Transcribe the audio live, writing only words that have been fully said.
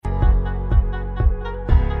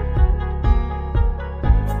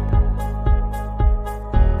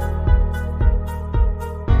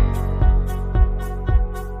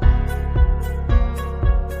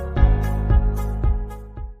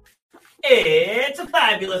It's a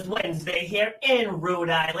fabulous Wednesday here in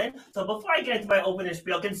Rhode Island. So before I get into my opening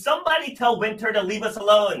spiel, can somebody tell winter to leave us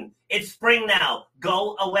alone? It's spring now.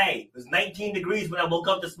 Go away. It was 19 degrees when I woke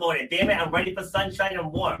up this morning. Damn it, I'm ready for sunshine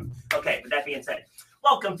and warm. Okay, with that being said,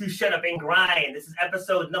 welcome to Shut Up and Grind. This is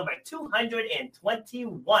episode number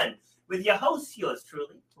 221 with your host, yours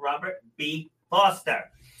truly, Robert B.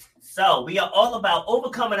 Foster. So we are all about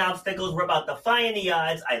overcoming obstacles. We're about defying the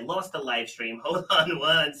odds. I lost the live stream. Hold on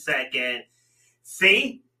one second.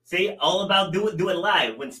 See, all about do it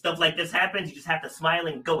live. When stuff like this happens, you just have to smile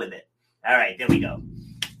and go with it. All right, there we go.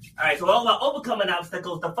 All right, so all about overcoming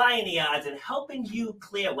obstacles, defying the odds, and helping you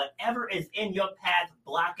clear whatever is in your path,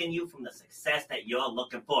 blocking you from the success that you're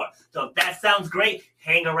looking for. So if that sounds great,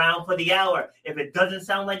 hang around for the hour. If it doesn't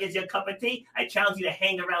sound like it's your cup of tea, I challenge you to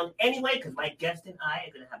hang around anyway, because my guest and I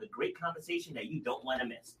are going to have a great conversation that you don't want to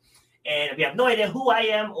miss. And if you have no idea who I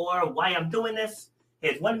am or why I'm doing this,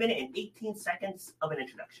 here's 1 minute and 18 seconds of an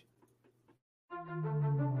introduction.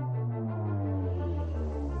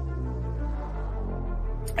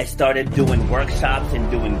 I started doing workshops and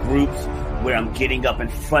doing groups where I'm getting up in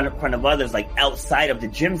front of others, like outside of the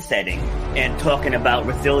gym setting, and talking about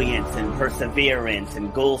resilience and perseverance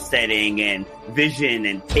and goal setting and vision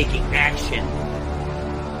and taking action.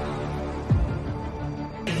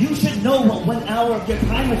 You should know what 1 hour of your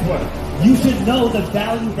time is worth. You should know the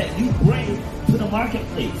value that you bring to the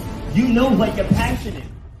marketplace. You know what your passion is.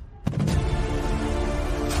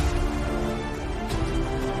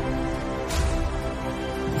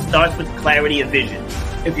 Starts with clarity of vision.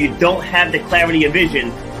 If you don't have the clarity of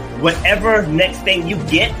vision, whatever next thing you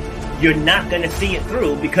get, you're not going to see it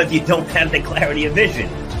through because you don't have the clarity of vision.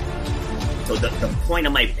 So the point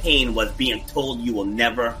of my pain was being told you will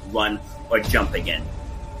never run or jump again.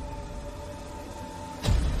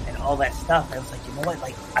 And all that stuff, I was like, you know what?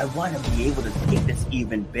 Like, I want to be able to take this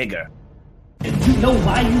even bigger. If you know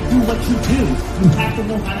why you do what you do, you have to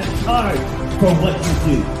know how to charge for what you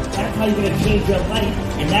do. That's how you're going to change your life,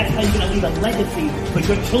 and that's how you're going to leave a legacy for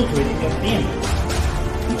your children and your family.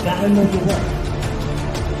 You got to know your worth.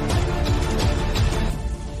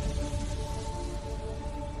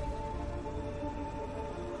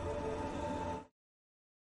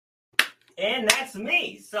 And that's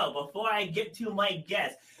me. So before I get to my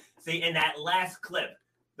guest, see, in that last clip,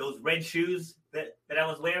 those red shoes that I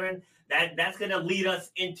was wearing, that's going to lead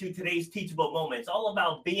us into today's teachable moment. It's all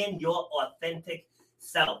about being your authentic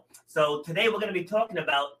self. So today we're going to be talking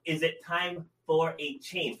about, is it time for a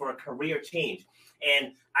change, for a career change?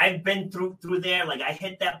 And I've been through there. Like, I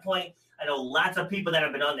hit that point. I know lots of people that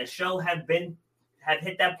have been on the show have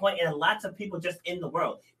hit that point, and lots of people just in the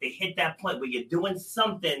world. They hit that point where you're doing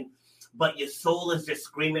something, but your soul is just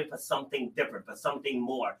screaming for something different, for something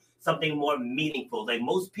more meaningful. Like,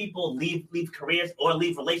 most people leave careers or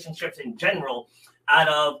leave relationships in general out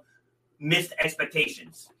of missed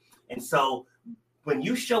expectations. And so when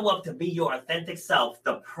you show up to be your authentic self,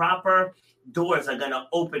 the proper doors are going to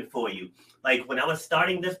open for you. Like, when I was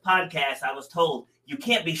starting this podcast, I was told you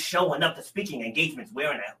can't be showing up to speaking engagements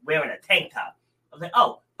wearing a tank top. I was like,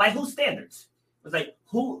 oh, by whose standards? It was like,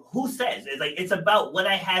 who says? It's like, it's about what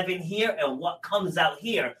I have in here and what comes out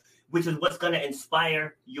here, which is what's going to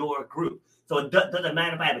inspire your group. So it doesn't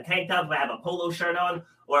matter if I have a tank top, if I have a polo shirt on,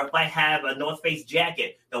 or if I have a North Face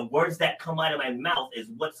jacket. The words that come out of my mouth is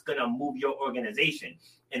what's going to move your organization.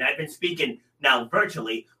 And I've been speaking now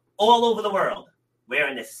virtually all over the world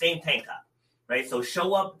wearing the same tank top, right? So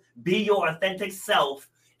show up, be your authentic self,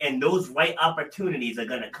 and those right opportunities are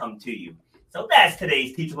going to come to you. So that's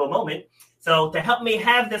today's teachable moment. So to help me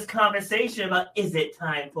have this conversation about, is it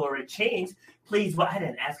time for a change? Please, I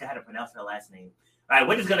didn't ask her how to pronounce her last name. All right,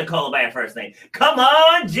 we're just going to call her by her first name. Come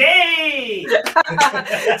on, Jane! Do you know,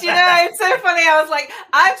 it's so funny. I was like,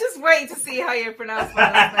 I'm just waiting to see how you pronounce my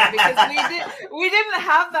last name because we didn't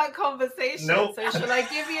have that conversation. Nope. So should I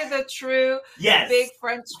give you the true big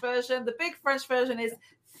French version? The big French version is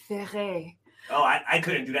Ferré. Oh, I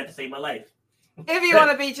couldn't do that to save my life. If you want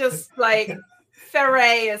to be just like,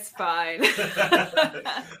 Ferré is fine.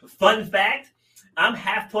 Fun fact, I'm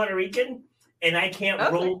half Puerto Rican and I can't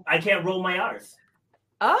roll my R's.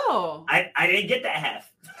 Oh. I didn't get that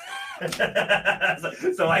half.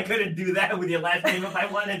 so I couldn't do that with your last name if I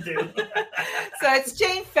wanted to. So it's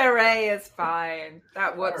Jane Ferré is fine.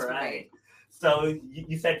 That works for me. So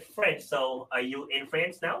you said French. So are you in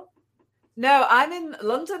France now? No, I'm in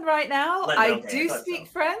London right now. London, I okay, I do thought speak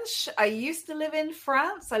so. French. I used to live in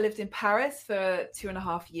France. I lived in Paris for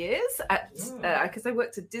 2.5 years because I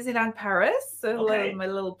worked at Disneyland Paris. So Okay. my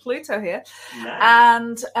little Pluto here. Nice.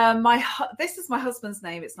 And this is my husband's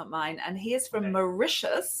name. It's not mine. And he is from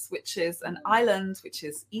Mauritius, which is an island which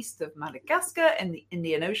is east of Madagascar in the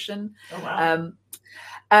Indian Ocean. Oh, wow.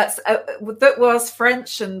 That was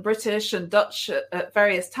French and British and Dutch at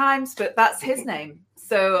various times, but that's his name.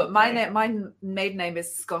 So my maiden name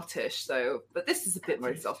is Scottish. So, but this is a bit more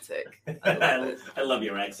exotic. I love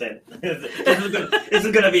your accent. This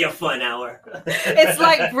is gonna be a fun hour. It's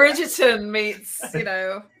like Bridgerton meets, I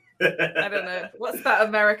don't know. What's that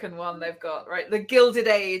American one they've got, right? The Gilded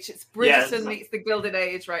Age. It's Bridgerton meets the Gilded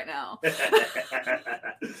Age right now.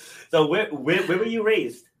 So where were you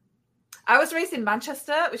raised? I was raised in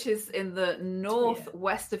Manchester, which is in the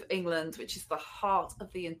northwest of England, which is the heart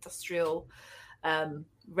of the industrial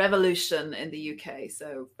revolution in the UK.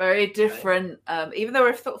 So very different. Even though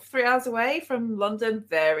we're 3 hours away from London,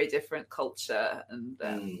 very different culture. And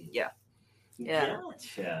yeah.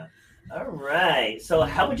 Gotcha. All right. So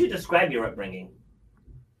how would you describe your upbringing?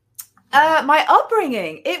 My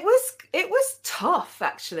upbringing, it was tough,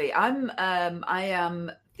 actually. I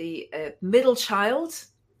am the middle child.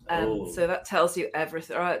 So that tells you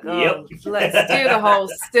everything. All right, let's do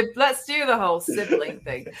the whole sibling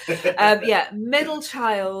thing. Middle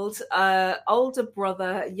child, older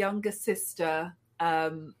brother, younger sister.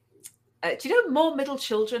 Do you know more middle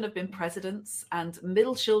children have been presidents, and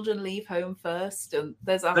middle children leave home first? And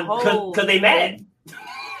there's a whole. Because they mad.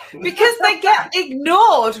 Because they get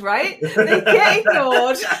ignored, right? They get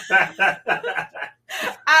ignored.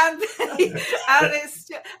 And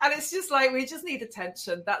it's just like, we just need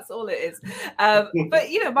attention. That's all it is. But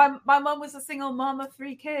my mum was a single mom of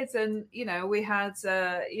 3 kids, and we had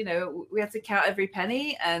to count every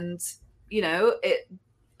penny, and it,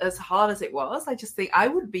 as hard as it was, I just think I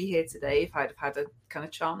wouldn't be here today if I'd have had a kind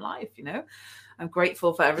of charmed life. I'm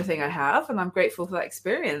grateful for everything I have, and I'm grateful for that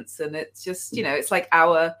experience. And it's just, it's like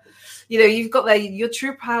you've got your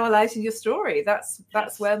true power lies in your story. That's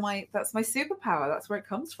where that's my superpower. That's where it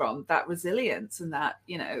comes from. That resilience, and that,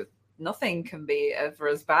 nothing can be ever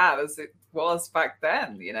as bad as it was back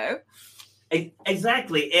then,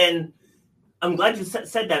 Exactly. And I'm glad you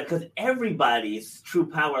said that, because everybody's true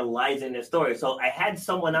power lies in their story. So I had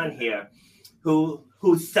someone on here who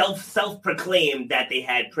self-proclaimed that they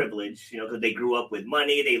had privilege, because they grew up with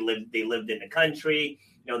money, they lived in the country,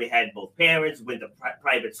 they had both parents, went to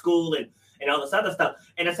private school and all this other stuff.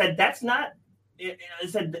 And I said, that's not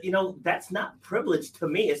privilege to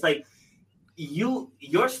me. It's like,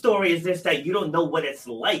 your story is just that you don't know what it's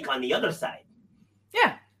like on the other side.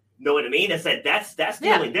 Yeah. Know what I mean? I said that's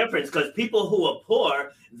the only difference, because people who are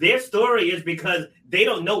poor, their story is because they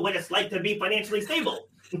don't know what it's like to be financially stable.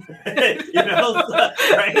 Right?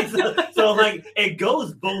 So like, it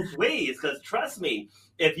goes both ways, because trust me,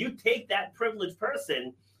 if you take that privileged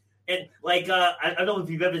person, and like I don't know if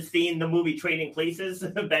you've ever seen the movie Trading Places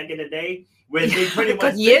back in the day, where they pretty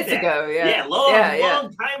much years ago,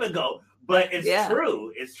 long time ago. But it's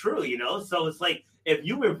true. It's true, So it's like, if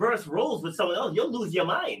you reverse roles with someone else, you'll lose your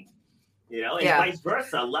mind, and vice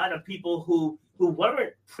versa. A lot of people who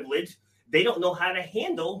weren't privileged, they don't know how to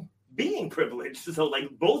handle being privileged. So like,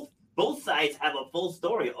 both sides have a full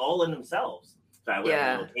story all in themselves. Sorry, I went on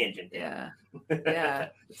a little tangent there. Yeah.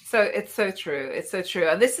 So it's so true. It's so true.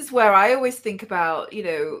 And this is where I always think about,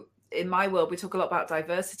 in my world, we talk a lot about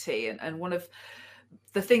diversity, and one of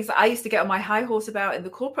the things that I used to get on my high horse about in the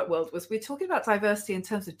corporate world was, we're talking about diversity in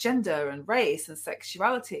terms of gender and race and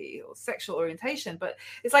sexuality or sexual orientation. But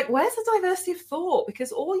it's like, where's the diversity of thought?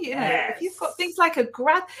 Because if you've got things like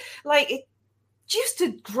it used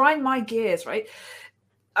to grind my gears, right?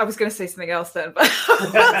 I was going to say something else then, but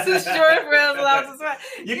I wasn't sure if we were allowed to swear.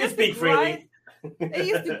 You can speak freely. It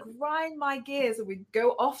used to grind my gears, and we'd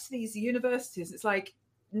go off to these universities. It's like,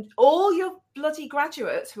 all your bloody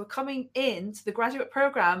graduates who are coming into the graduate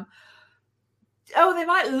program, they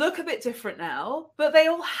might look a bit different now, but they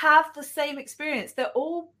all have the same experience. They're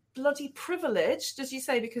all bloody privileged, as you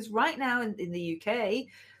say, because right now in the UK,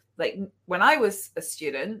 like when I was a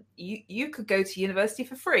student, you could go to university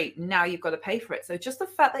for free. Now you've got to pay for it. So just the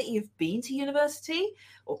fact that you've been to university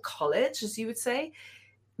or college, as you would say,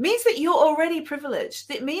 means that you're already privileged.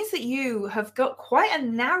 It means that you have got quite a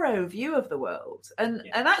narrow view of the world. And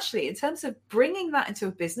actually, in terms of bringing that into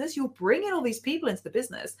a business, you're bringing all these people into the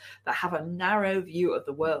business that have a narrow view of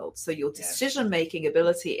the world. So your decision-making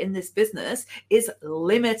ability in this business is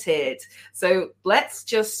limited. So let's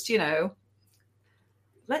just,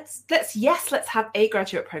 let's have a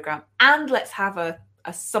graduate program, and let's have a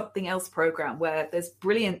a something else program where there's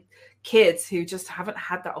brilliant kids who just haven't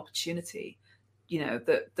had that opportunity,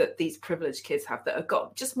 that these privileged kids have, that have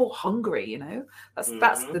got just more hungry,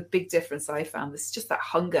 that's the big difference I found. It's just that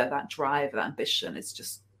hunger, that drive, that ambition. It's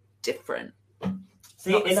just different.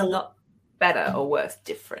 See, it's not better or worse,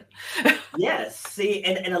 different. Yes. See,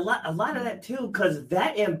 and a lot of that too, because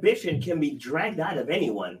that ambition can be dragged out of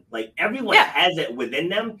anyone. Like everyone has it within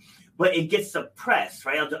them, but it gets suppressed,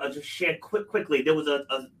 right? I'll just share quickly. There was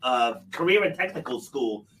a career and technical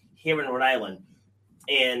school here in Rhode Island,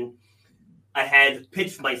 and I had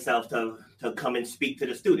pitched myself to come and speak to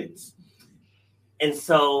the students. And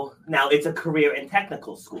so now it's a career and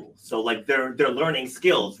technical school. So like they're learning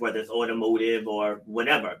skills, whether it's automotive or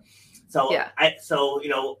whatever. So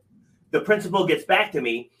the principal gets back to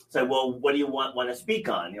me, said, well, what do you want to speak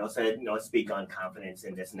on? Said, speak on confidence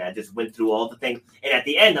and this and that. Just went through all the things. And at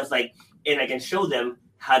the end, I was like, and I can show them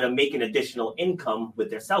how to make an additional income with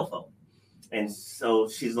their cell phone. And so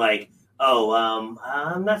she's like,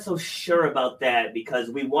 I'm not so sure about that, because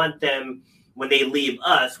we want them, when they leave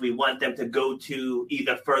us, we want them to go to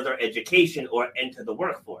either further education or enter the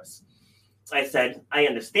workforce. I said, I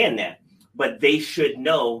understand that, but they should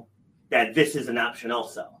know that this is an option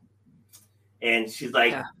also. And she's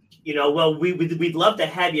like, well, we'd love to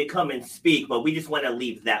have you come and speak, but we just want to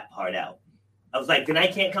leave that part out. I was like, then I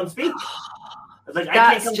can't come speak. I was like,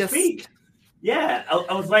 I can't come speak. Yeah,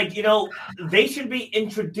 I was like, they should be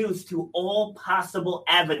introduced to all possible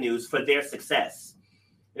avenues for their success.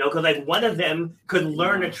 Because like one of them could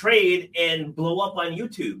learn a trade and blow up on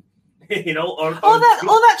YouTube. Or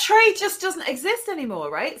that trade just doesn't exist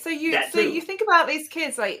anymore, right? So you think about these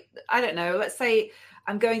kids, like, I don't know, let's say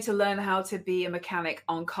I'm going to learn how to be a mechanic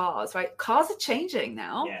on cars, right? Cars are changing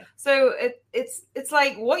now. Yeah. So it's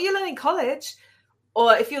like what you learn in college,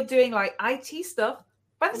 or if you're doing like IT stuff,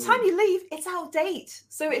 by the time you leave, it's out of date.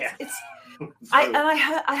 So it's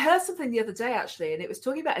I heard something the other day actually, and it was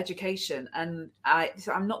talking about education, and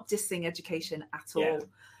I'm not dissing education at all.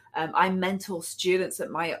 I mentor students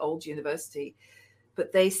at my old university,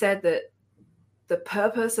 but they said that the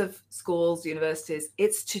purpose of schools, universities,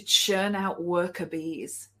 it's to churn out worker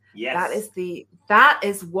bees. Yes. That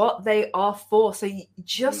is what they are for. So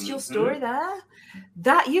your story there,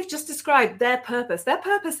 that you've just described their purpose. Their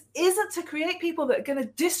purpose isn't to create people that are going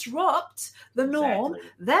to disrupt the norm.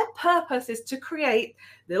 Exactly. Their purpose is to create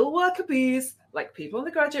little worker bees, like people in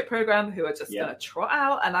the graduate program who are just going to trot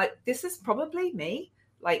out. And this is probably me,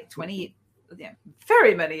 like 20,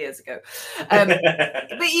 very many years ago. But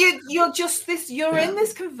you're in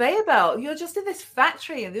this conveyor belt. You're just in this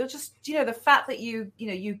factory, and you're just, the fact that you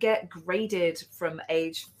get graded from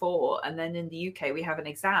age 4, and then in the UK we have an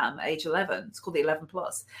exam at age 11. It's called the 11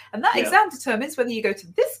 plus, and that exam determines whether you go to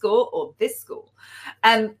this school or this school.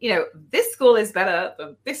 And this school is better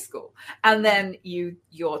than this school. And then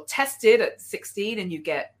you're tested at 16, and you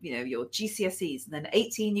get your GCSEs, and then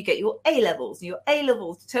 18 you get your A levels, and your A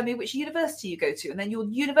levels determine which university you go to, and then your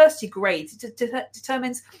university grade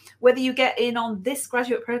determines whether you get in on this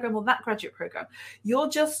graduate program or that graduate program. You're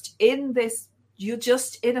just in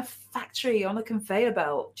a factory on a conveyor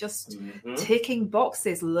belt, just ticking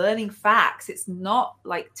boxes, learning facts. It's not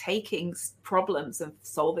like taking problems and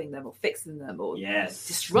solving them or fixing them or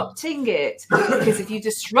disrupting it. Because if you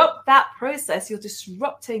disrupt that process, you're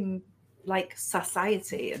disrupting like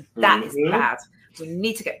society, and that is bad. We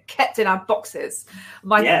need to get kept in our boxes.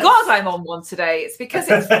 My God, I'm on one today. It's because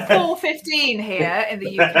it's 4:15 here in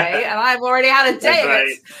the UK, and I've already had a day of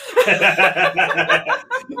it.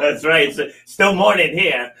 That's right. So, still morning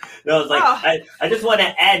here. I was like, I just want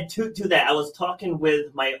to add to that. I was talking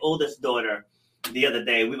with my oldest daughter the other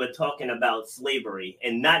day. We were talking about slavery,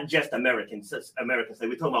 and not just American slavery.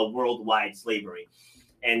 We're talking about worldwide slavery.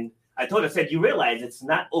 And I told her, I said, you realize it's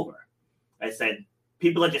not over. I said,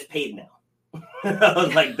 people are just paid now. I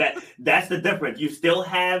was like, that's the difference. You still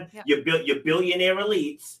have your billionaire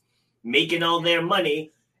elites making all their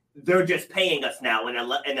money. They're just paying us now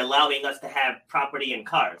and allowing us to have property and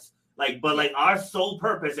cars. But our sole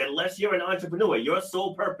purpose, unless you're an entrepreneur, your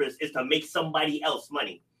sole purpose is to make somebody else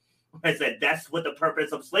money. I said, that's what the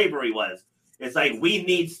purpose of slavery was. It's like, we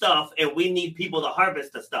need stuff, and we need people to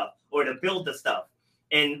harvest the stuff or to build the stuff.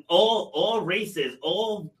 And all races,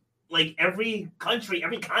 every country,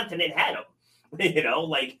 every continent had them.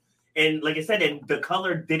 And like I said, and the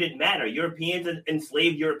color didn't matter. Europeans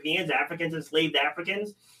enslaved Europeans, Africans enslaved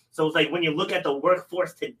Africans. So it's like, when you look at the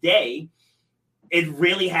workforce today, it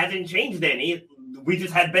really hasn't changed any. We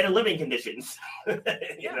just had better living conditions.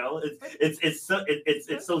 It's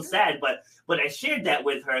so sad. But I shared that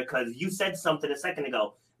with her because you said something a second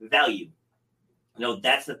ago. Value.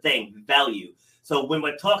 That's the thing. Value. So when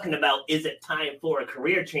we're talking about, is it time for a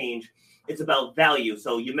career change? It's about value.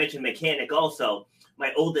 So you mentioned mechanic also.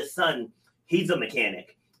 My oldest son, he's a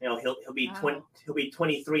mechanic. You know, he'll be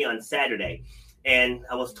 23 on Saturday. And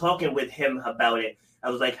I was talking with him about it. I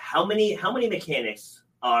was like, how many mechanics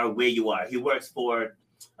are where you are? He works for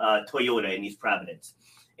Toyota in East Providence.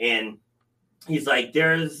 And he's like,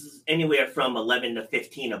 there's anywhere from 11 to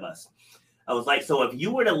 15 of us. I was like, so if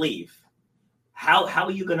you were to leave, how are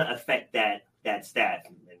you going to affect that staff?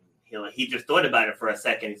 And he just thought about it for a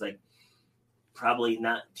second. He's like, probably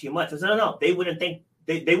not too much. I said, no, they wouldn't think,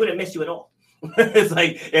 they wouldn't miss you at all. It's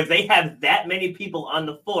like, if they have that many people on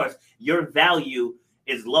the force, your value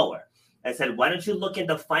is lower. I said, why don't you look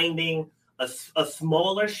into finding a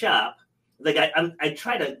smaller shop? Like I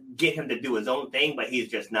try to get him to do his own thing, but he's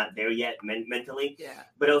just not there yet mentally. Yeah.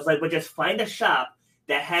 But I was like, just find a shop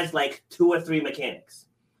that has like 2 or 3 mechanics.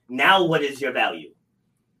 Now, what is your value?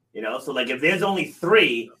 You know, so like if there's only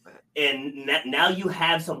 3, and now you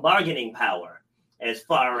have some bargaining power as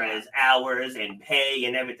far as hours and pay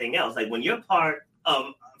and everything else. Like when you're part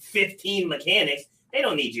of 15 mechanics, they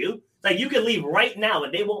don't need you. It's like you can leave right now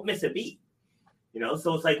and they won't miss a beat. You know,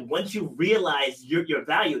 so it's like once you realize your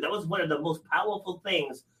value, that was one of the most powerful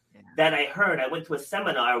things that I heard. I went to a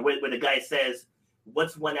seminar where the guy says,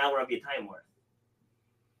 what's 1 hour of your time worth?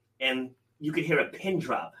 And you could hear a pin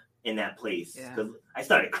drop in that place. Because I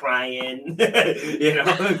started crying, you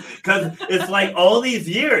know, because it's like all these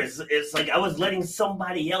years, it's like I was letting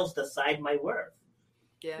somebody else decide my worth.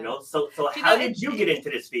 Yeah. You know, so how did you get into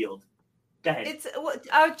this field? Go ahead.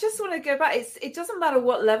 I just want to go back. It doesn't matter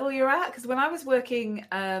what level you're at, because when I was working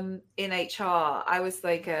in HR, I was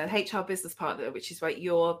like a HR business partner, which is like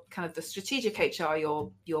you're kind of the strategic HR.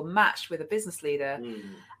 You're matched with a business leader,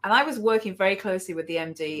 and I was working very closely with the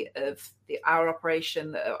MD of our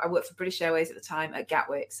operation. I worked for British Airways at the time at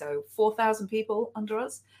Gatwick, so 4,000 people under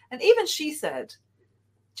us. And even she said,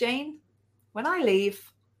 "Jane, when I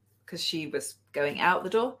leave," because she was going out the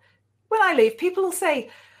door, "when I leave, people will say,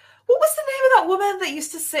 what was the name of that woman that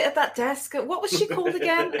used to sit at that desk? What was she called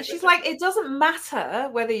again?" And she's like, it doesn't matter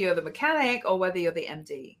whether you're the mechanic or whether you're the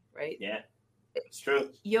MD, right? Yeah, it's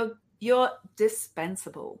true. You're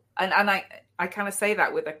dispensable. And I kind of say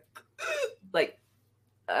that with a like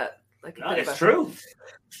a bit of it's true.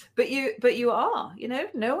 But you are, you know,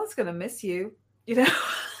 no one's going to miss you. You know,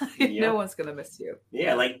 no one's going to miss you.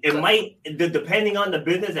 Yeah, like it might, depending on the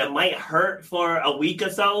business, it might hurt for a week or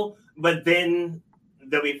so, but then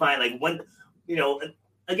they'll be fine. Like when, you know,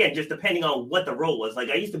 again, just depending on what the role was. Like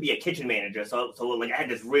I used to be a kitchen manager, so like I had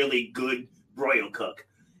this really good broil cook,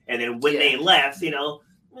 and then when they left, you know,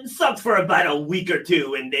 it sucked for about a week or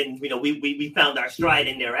two, and then you know we found our stride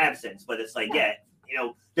in their absence. But it's like you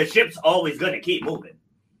know, the ship's always going to keep moving.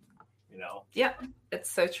 You know. Yeah,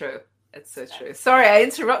 it's so true. It's so true. Sorry, I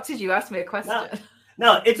interrupted you. Asked me a question.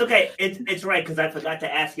 No, it's okay. It's right, because I forgot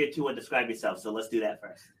to ask you to describe yourself. So let's do that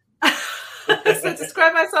first. So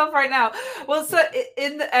describe myself right now. Well, so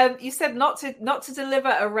you said not to deliver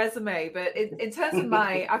a resume, but in terms of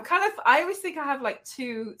I always think I have like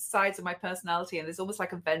 2 sides of my personality, and there's almost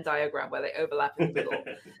like a Venn diagram where they overlap in the middle.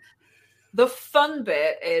 The fun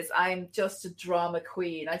bit is I'm just a drama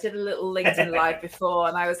queen. I did a little LinkedIn live before,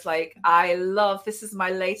 and I was like, this is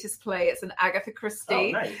my latest play. It's an Agatha Christie.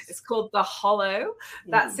 Oh, nice. It's called The Hollow.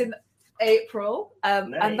 That's in April.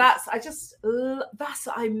 Nice. And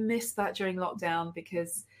I missed that during lockdown,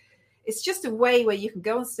 because it's just a way where you can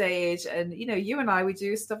go on stage, and you know, you and I, we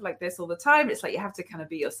do stuff like this all the time. It's like you have to kind of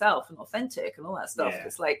be yourself and authentic and all that stuff.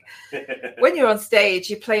 It's like when you're on stage,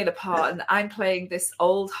 you're playing a part, and I'm playing this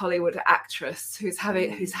old Hollywood actress who's had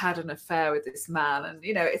an affair with this man, and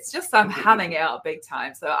you know, it's just I'm hamming it out big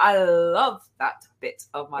time. So I love that bit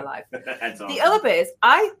of my life. That's awesome. The other bit is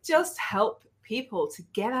I just help people to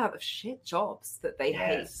get out of shit jobs that they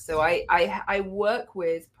hate. So I work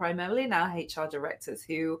with primarily now HR directors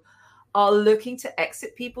who are looking to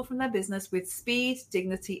exit people from their business with speed,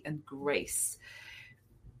 dignity, and grace.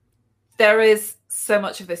 There is so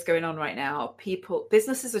much of this going on right now.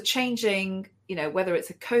 Businesses are changing, you know, whether it's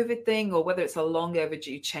a COVID thing or whether it's a long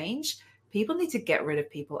overdue change. People need to get rid of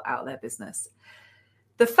people out of their business.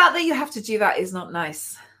 The fact that you have to do that is not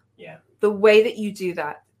nice. Yeah. The way that you do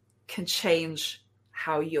that can change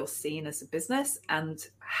how you're seen as a business and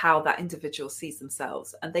how that individual sees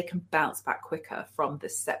themselves. And they can bounce back quicker from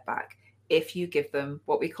this setback if you give them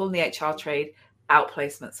what we call in the HR trade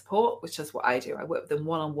outplacement support, which is what I do. I work with them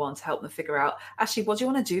one-on-one to help them figure out, actually, what do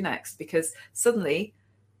you want to do next? Because suddenly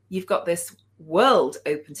you've got this world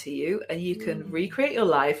open to you, and you can recreate your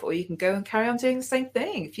life, or you can go and carry on doing the same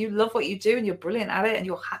thing. If you love what you do and you're brilliant at it and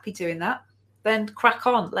you're happy doing that, then crack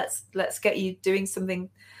on. Let's get you doing something.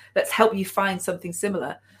 Let's help you find something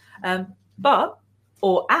similar. And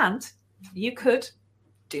you could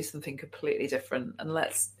do something completely different, and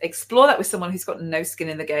let's explore that with someone who's got no skin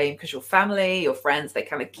in the game, because your family, your friends, they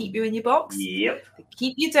kind of keep you in your box. Yep. They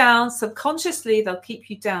keep you down subconsciously. They'll keep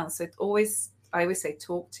you down. So I always say,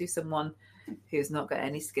 talk to someone who's not got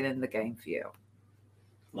any skin in the game for you.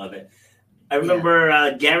 Love it. I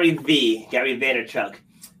remember Gary Vaynerchuk.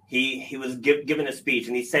 He was given a speech,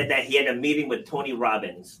 and he said that he had a meeting with Tony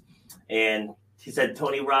Robbins, and he said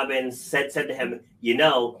Tony Robbins said to him,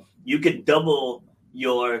 you could double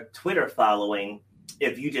your Twitter following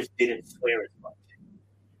if you just didn't swear as much.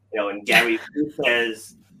 And Gary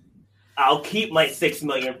says, I'll keep my 6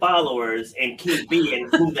 million followers and keep being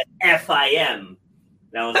who the F I am.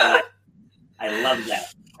 And I was like, I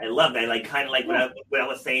love that. Like, kind of like what I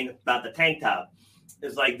was saying about the tank top.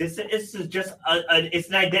 It's like, this is just it's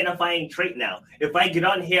an identifying trait now. If I get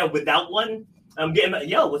on here without one, I'm getting,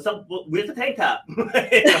 what's up? Where's the tank top?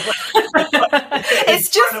 It's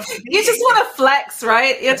just, you just want to flex,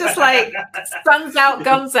 right? You're just like, sun's out,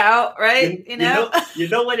 guns out, right? You know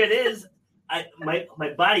what it is? My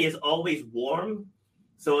body is always warm.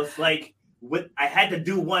 So it's like, I had to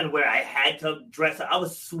do one where I had to dress up. I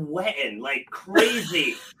was sweating like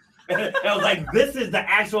crazy. And I was like, this is the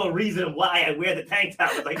actual reason why I wear the tank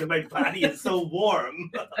top. It's like, my body is so warm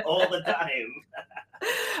all the time.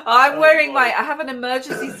 I'm wearing I have an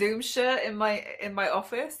emergency Zoom shirt in my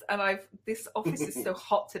office, and this office is so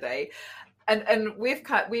hot today, and we've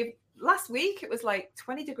last week it was like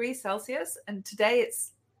 20 degrees Celsius, and today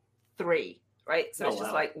it's 3, right? So it's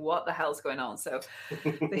just like, what the hell's going on? So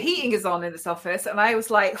the heating is on in this office, and I was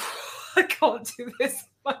like, I can't do this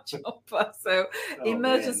much upper. So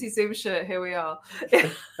emergency Zoom shirt, here we are.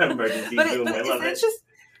 Emergency Zoom, I love it.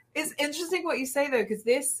 It's interesting what you say, though, because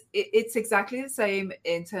it's exactly the same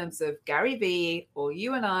in terms of Gary Vee or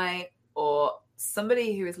you and I or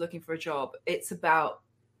somebody who is looking for a job. It's about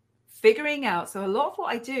figuring out. So a lot of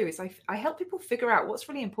what I do is I help people figure out what's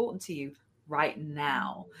really important to you right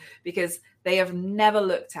now, because they have never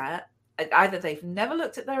looked at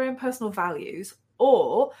their own personal values,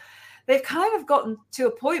 or they've kind of gotten to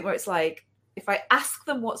a point where it's like, if I ask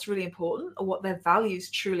them what's really important or what their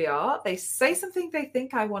values truly are, they say something they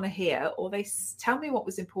think I want to hear, or they tell me what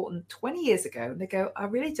was important 20 years ago, and they go, I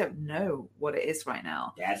really don't know what it is right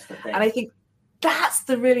now. That's the thing. And I think that's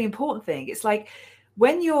the really important thing. It's like,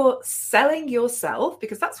 when you're selling yourself,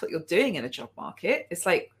 because that's what you're doing in a job market, it's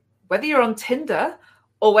like, whether you're on Tinder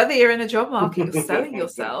or whether you're in a job market, you're selling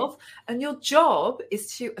yourself, and your job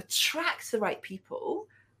is to attract the right people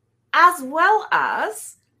as well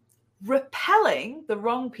as repelling the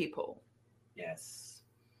wrong people. Yes.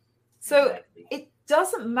 So exactly. It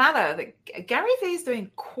doesn't matter that Gary Vee is doing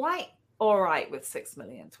quite all right with 6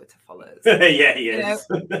 million Twitter followers. Yeah, he is.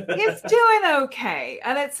 He's doing okay.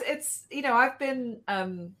 And it's I've been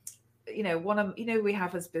we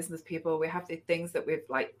have as business people, we have the things that we've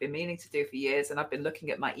like been meaning to do for years, and I've been looking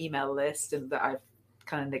at my email list and that I've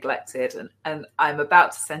kind of neglected, and I'm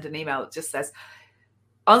about to send an email that just says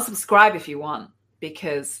unsubscribe if you want,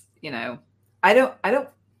 because I don't,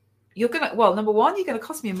 number one, you're going to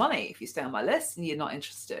cost me money if you stay on my list and you're not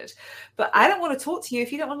interested. But I don't want to talk to you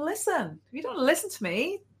if you don't want to listen. If you don't want to listen to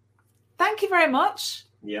me, thank you very much.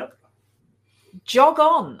 Yep. Jog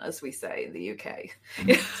on, as we say in the UK.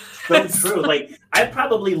 So true. Like, I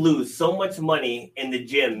probably lose so much money in the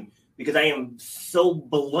gym because I am so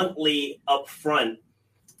bluntly upfront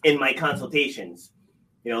in my consultations.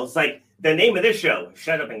 It's like the name of this show,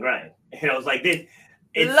 Shut Up and Grind. It's like this.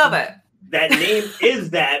 Love it. That name is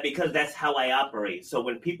that because that's how I operate. So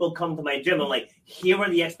when people come to my gym, I'm like, here are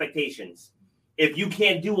the expectations. If you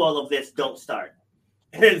can't do all of this, don't start.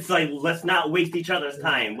 And it's like, let's not waste each other's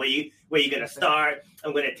time. Where you're going to start,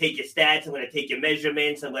 I'm going to take your stats, I'm going to take your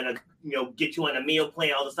measurements, I'm going to, get you on a meal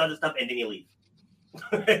plan, all this other stuff, and then you leave.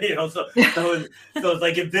 So it's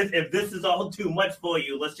like, if this is all too much for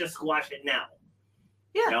you, let's just squash it now.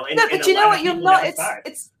 Yeah. But you know what? You're not.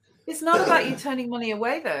 It's not about you turning money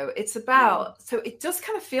away, though. It's about, so it does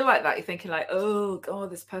kind of feel like that. You're thinking like, oh,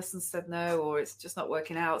 God, this person said no, or it's just not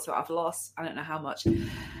working out. So I've lost, I don't know how much.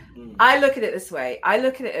 I look at it this way. I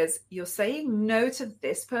look at it as you're saying no to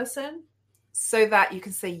this person so that you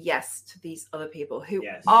can say yes to these other people who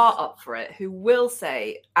are up for it, who will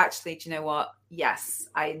say, actually, do you know what? Yes,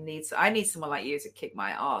 I need someone like you to kick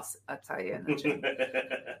my ass, I tell you, in the gym.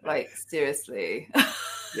 Like, seriously.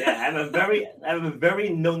 Yeah, I have a very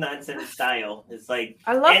no nonsense style. It's like,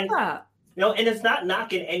 I love that. And it's not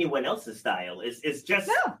knocking anyone else's style. It's just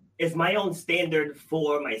it's my own standard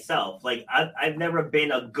for myself. Like I've never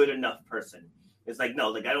been a good enough person. It's like no,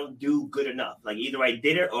 like I don't do good enough. Like either I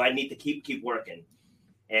did it or I need to keep working.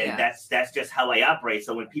 And that's just how I operate.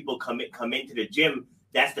 So when people come into the gym,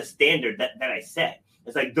 that's the standard that I set.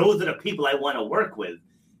 It's like those are the people I want to work with.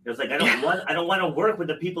 It's like I don't want to work with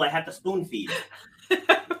the people I have to spoon feed.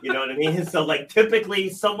 You know what I mean? So like typically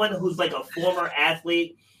someone who's like a former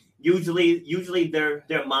athlete, usually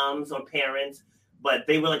they're moms or parents, but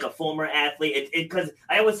they were like a former athlete. Because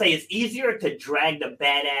I always say it's easier to drag the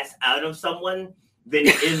badass out of someone than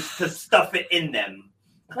it is to stuff it in them.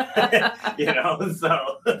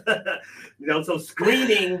 So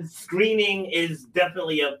screening is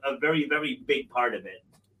definitely a very, very big part of it.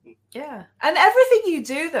 Yeah. And everything you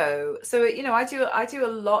do though. So, I do a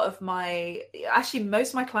lot of most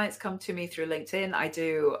of my clients come to me through LinkedIn.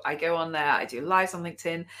 I go on there, I do lives on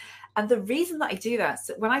LinkedIn. And the reason that I do that,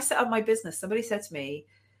 so when I set up my business, somebody said to me,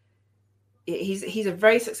 he's a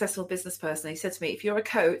very successful business person. He said to me, if you're a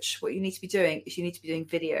coach, what you need to be doing is you need to be doing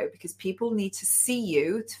video because people need to see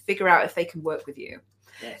you to figure out if they can work with you.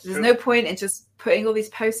 There's no point in just putting all these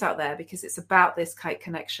posts out there because it's about this kind of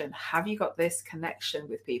connection. Have you got this connection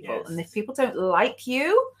with people? Yes. And if people don't like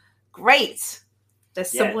you, great.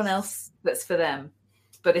 There's someone else that's for them.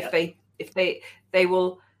 But if they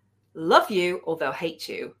will love you or they'll hate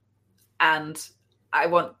you. And I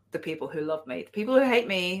want the people who love me. The people who hate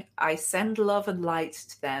me, I send love and light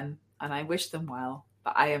to them and I wish them well.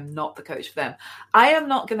 But I am not the coach for them. I am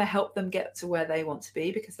not going to help them get to where they want to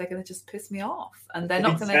be because they're going to just piss me off, and they're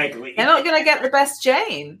not going to. They're not going to get the best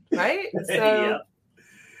Jane, right? So,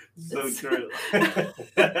 so true.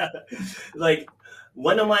 Like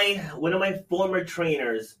one of my former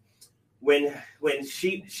trainers, when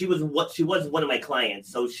she was one of my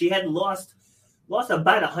clients, so she had lost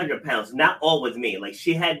about 100 pounds. Not all with me. Like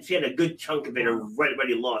she had a good chunk of it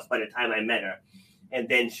already lost by the time I met her, and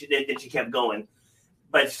then she kept going.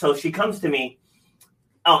 But so she comes to me.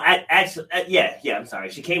 Oh, actually, I'm sorry.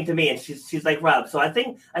 She came to me and she's like, Rob, so I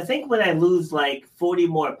think when I lose like 40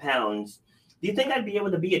 more pounds, do you think I'd be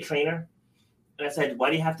able to be a trainer? And I said,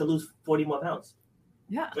 why do you have to lose 40 more pounds?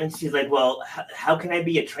 Yeah. And she's like, well, how can I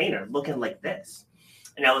be a trainer looking like this?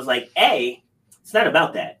 And I was like, it's not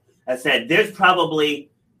about that. I said, there's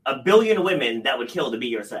probably 1 billion women that would kill to be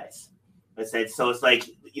your size. I said, so it's like,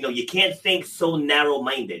 you can't think so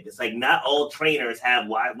narrow-minded. It's like not all trainers have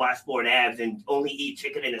washboard abs and only eat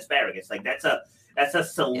chicken and asparagus. Like that's a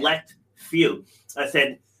select few. I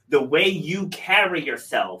said, the way you carry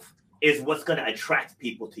yourself is what's going to attract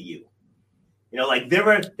people to you. Like there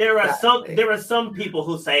are some people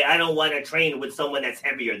who say, I don't want to train with someone that's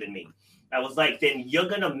heavier than me. I was like, then you're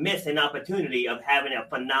going to miss an opportunity of having a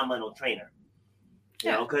phenomenal trainer.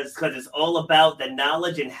 Because it's all about the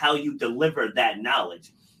knowledge and how you deliver that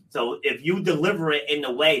knowledge. So if you deliver it in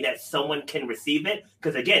a way that someone can receive it,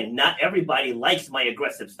 because again, not everybody likes my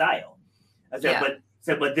aggressive style. I said,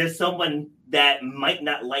 but there's someone that might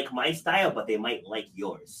not like my style, but they might like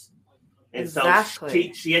yours. And exactly.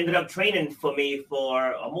 So she ended up training for me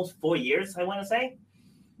for almost 4 years, I want to say.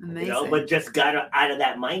 Amazing. But just got her out of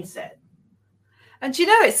that mindset. And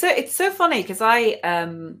it's so funny because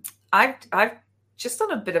I've just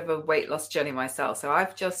on a bit of a weight loss journey myself. So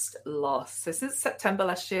I've just lost. So since September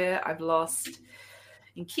last year, I've lost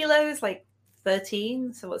in kilos, like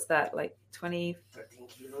 13. So what's that? Like 13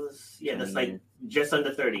 kilos. Yeah, that's like just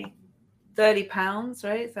under 30. 30 pounds,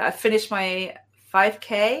 right? So I finished my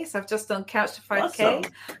 5K. So I've just done Couch to 5K.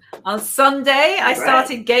 Awesome. On Sunday, I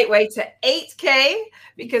started Gateway to 8K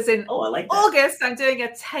because in August, I'm doing a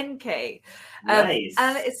 10K. Nice.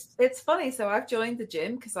 And it's funny. So I've joined the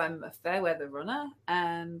gym because I'm a fair weather runner,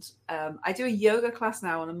 and I do a yoga class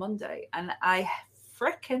now on a Monday, and I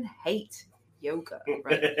freaking hate yoga.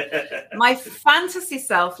 Right? My fantasy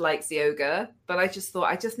self likes yoga, but I just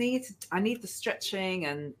thought I need the stretching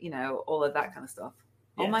and all of that kind of stuff.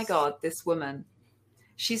 Yes. Oh my God, this woman,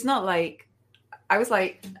 she's not like. I was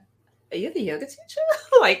like, "Are you the yoga teacher?"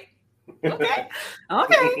 Like, okay,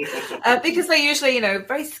 because they're usually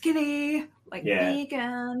very skinny. Like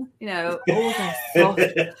vegan, all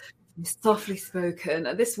they're softly spoken.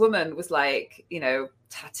 And this woman was like,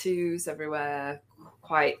 tattoos everywhere,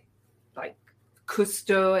 quite like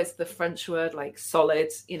custo is the French word, like solid,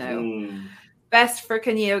 best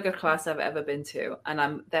freaking yoga class I've ever been to. And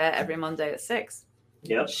I'm there every Monday at 6.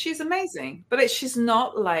 Yeah, she's amazing, but she's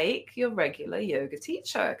not like your regular yoga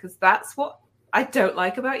teacher because that's what I don't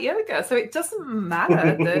like about yoga. So it doesn't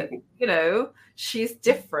matter that, she's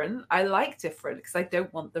different. I like different because I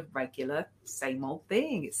don't want the regular same old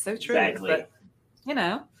thing. It's so true. Exactly. But,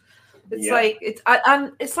 It's like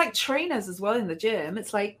and it's like trainers as well in the gym.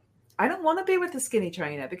 It's like I don't want to be with a skinny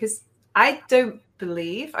trainer because I don't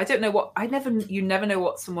know what you never know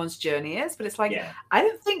what someone's journey is, but it's like I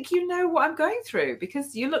don't think you know what I'm going through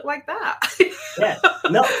because you look like that. Yeah.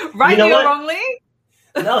 No. Rightly or wrongly?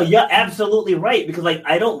 No, you're absolutely right. Because like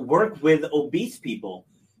I don't work with obese people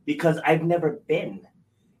because I've never been.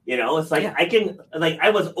 It's like I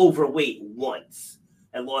was overweight once.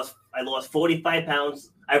 I lost 45 pounds.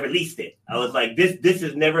 I released it. I was like, this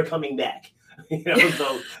is never coming back.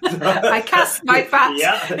 So I cast my fat.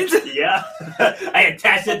 Yeah. I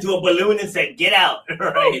attached it to a balloon and said, "Get out!"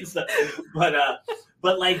 Right. So,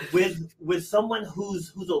 but like with someone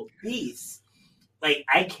who's obese, like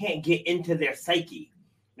I can't get into their psyche.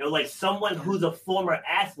 Like someone who's a former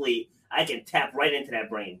athlete, I can tap right into that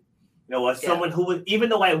brain. Or someone who was, even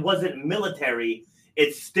though I wasn't military,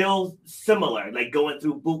 it's still similar. Like going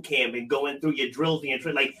through boot camp and going through your drills and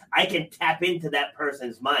your like I can tap into that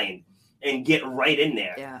person's mind and get right in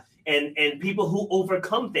there. Yeah. And people who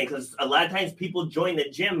overcome things, because a lot of times people join the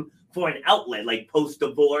gym for an outlet, like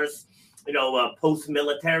post-divorce,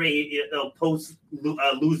 post-military, post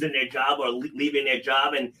losing their job or leaving their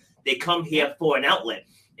job, and they come here for an outlet.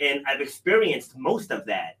 And I've experienced most of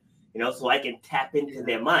that, so I can tap into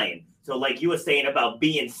their mind. So like you were saying about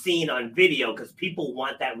being seen on video, because people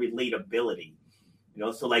want that relatability.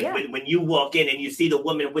 So like when you walk in and you see the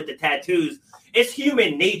woman with the tattoos, it's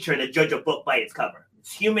human nature to judge a book by its cover.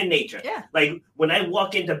 It's human nature. Yeah. Like when I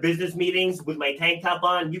walk into business meetings with my tank top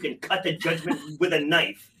on, you can cut the judgment with a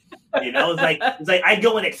knife. It's like I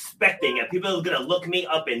go in expecting it. People are gonna look me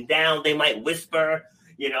up and down. They might whisper,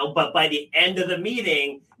 but by the end of the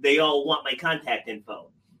meeting, they all want my contact info.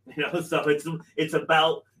 So it's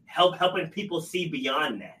about helping people see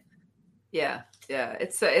beyond that. Yeah.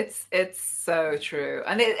 It's so true,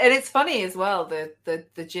 and it's funny as well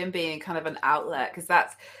the gym being kind of an outlet, because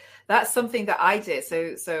that's something that I did.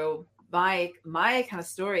 So my kind of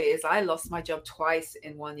story is I lost my job twice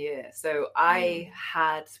in 1 year. So I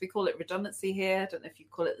had, we call it redundancy here. I don't know if you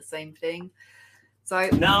call it the same thing. So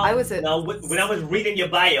when I was reading your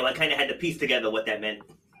bio, I kind of had to piece together what that meant.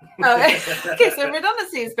 Okay, so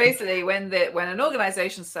redundancy is basically when an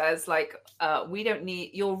organization says like, we don't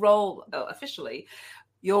need your role officially,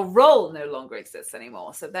 your role no longer exists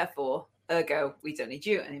anymore. So therefore, ergo, we don't need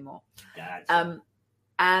you anymore. Gotcha.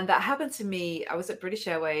 And that happened to me. I was at British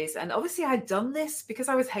Airways, and obviously I'd done this because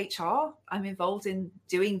I was HR. I'm involved in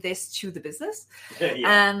doing this to the business,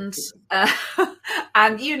 and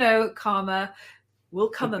karma will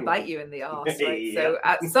come and bite you in the arse. Right? So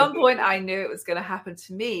at some point I knew it was going to happen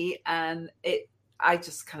to me, and I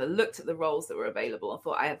just kind of looked at the roles that were available and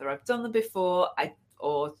thought either I've done them before,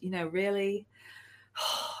 really,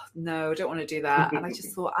 no, I don't want to do that. And I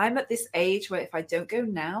just thought I'm at this age where if I don't go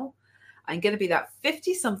now, I'm going to be that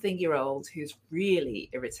 50-something-year-old who's really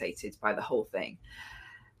irritated by the whole thing.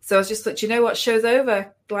 So I was just like, you know what, show's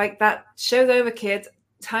over. Like that show's over, kid.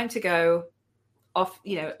 Time to go. Off,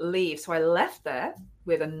 leave. So I left there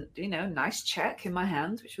with a, nice check in my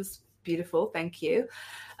hand, which was beautiful. Thank you.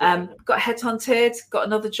 Got headhunted, got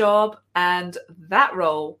another job, and that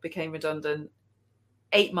role became redundant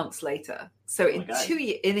 8 months later. So in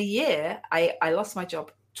a year, I lost my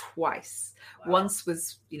job twice. Wow. Once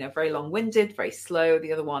was, very long-winded, very slow.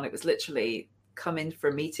 The other one, it was literally come in for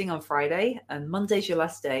a meeting on Friday, and Monday's your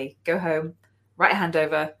last day. Go home, write a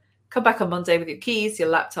handover, come back on Monday with your keys, your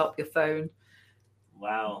laptop, your phone.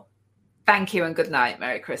 Wow. Thank you and good night.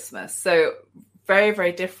 Merry Christmas. So very,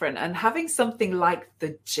 very different. And having something like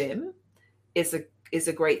the gym is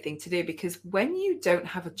a great thing to do, because when you don't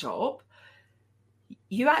have a job,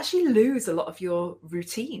 you actually lose a lot of your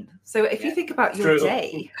routine. So if you think about your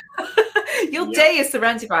day, your day is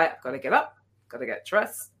surrounded by, I've got to get up, got to get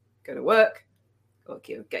dressed, go to work, or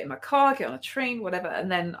get in my car, get on a train, whatever.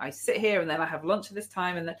 And then I sit here and then I have lunch at this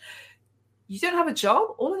time. And then you don't have a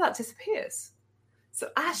job, all of that disappears. So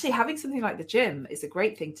actually having something like the gym is a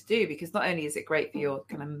great thing to do, because not only is it great for your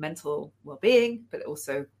kind of mental well-being, but it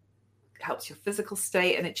also helps your physical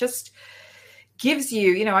state. And it just gives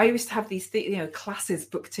you, I used to have these, classes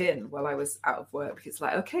booked in while I was out of work, because it's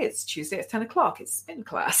like, okay, it's Tuesday, it's 10 o'clock, it's spin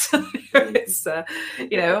class. It's,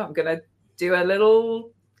 I'm going to do a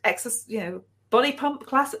little exercise, body pump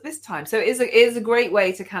class at this time. So it is a great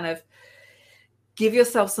way to kind of give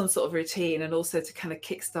yourself some sort of routine, and also to kind of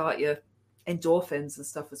kickstart your endorphins and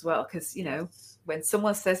stuff as well, because when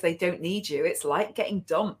someone says they don't need you, it's like getting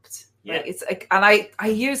dumped. Like it's like, and I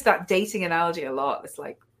use that dating analogy a lot. It's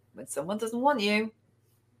like when someone doesn't want you,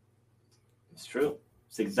 it's true.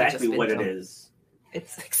 It's exactly what it is.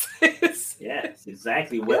 It's Yes,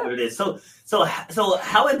 exactly what it is. So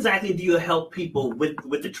how exactly do you help people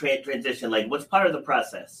with the transition? Like, what's part of the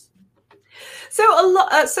process? So a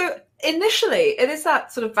lot. So initially, it is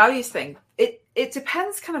that sort of values thing. It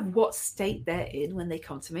depends kind of what state they're in when they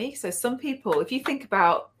come to me. So some people, if you think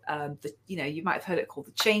about you might have heard it called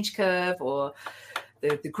the change curve or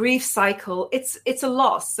the grief cycle. It's a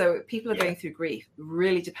loss. So people are going through grief. It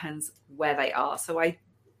really depends where they are. So I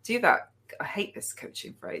do that. I hate this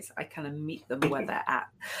coaching phrase. I kind of meet them where they're at.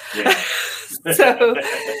 Yeah. So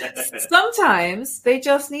sometimes they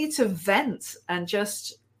just need to vent and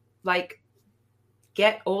just like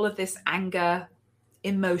get all of this anger,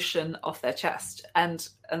 emotion off their chest, and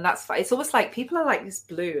that's fine. It's almost like people are like this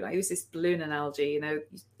balloon. I use this balloon analogy.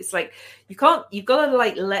 It's like you've got to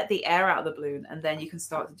like let the air out of the balloon, and then you can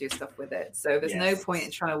start to do stuff with it. So there's no point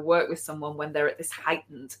in trying to work with someone when they're at this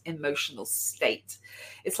heightened emotional state.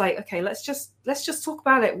 It's like, okay, let's just talk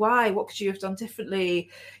about it. Why? What could you have done differently?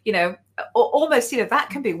 Almost, that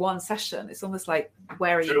can be one session. It's almost like,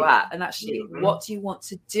 where are you at? And actually, what do you want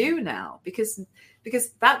to do now? Because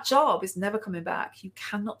that job is never coming back. You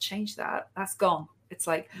cannot change that. That's gone. It's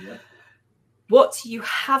like, what you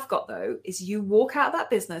have got, though, is you walk out of that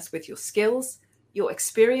business with your skills, your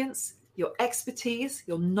experience, your expertise,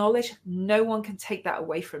 your knowledge. No one can take that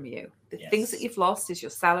away from you. The things that you've lost is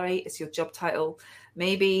your salary, it's your job title,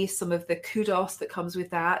 maybe some of the kudos that comes with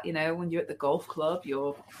that. When you're at the golf club,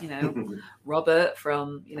 you're, Robert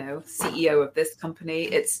from, CEO of this company.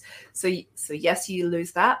 It's so yes, you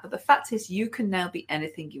lose that. But the fact is you can now be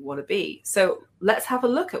anything you want to be. So let's have a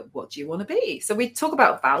look at what do you want to be. So we talk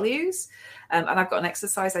about values and I've got an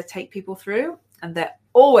exercise I take people through and they're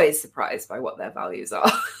always surprised by what their values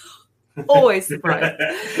are. Always surprised.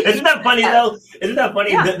 Isn't that funny though? Isn't that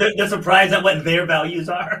funny? Yeah. They're surprised at what their values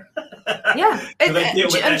are. Yeah. And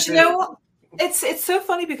you know what? It's so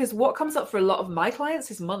funny because what comes up for a lot of my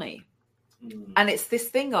clients is money. And it's this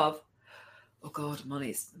thing of, oh God,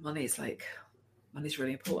 money's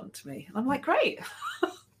really important to me. And I'm like, great.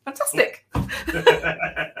 Fantastic.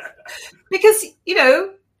 Because,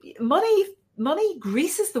 money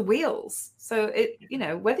greases the wheels. So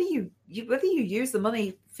whether you use the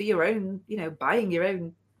money for your own, buying your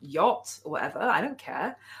own yacht or whatever, I don't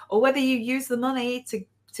care, or whether you use the money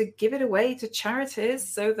to give it away to charities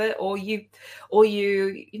so that, or you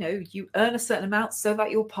earn a certain amount so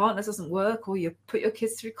that your partner doesn't work, or you put your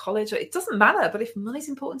kids through college, or it doesn't matter. But if money's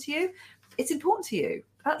important to you, it's important to you.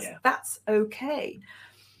 That's okay.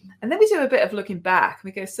 And then we do a bit of looking back.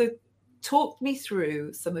 We go, so talk me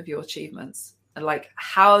through some of your achievements and like,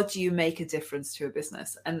 how do you make a difference to a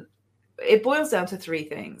business? And it boils down to three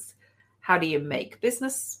things. How do you make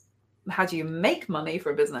business? How do you make money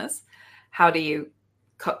for a business? How do you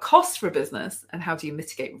cut costs for a business? And how do you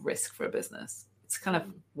mitigate risk for a business? It's kind of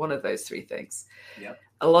one of those three things. Yep.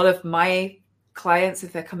 A lot of my clients,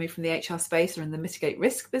 if they're coming from the HR space, are in the mitigate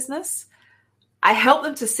risk business. I help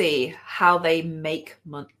them to see how they make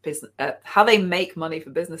money for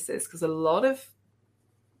businesses, because a lot of,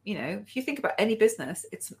 if you think about any business,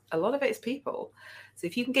 a lot of it is people. So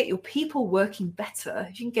if you can get your people working better,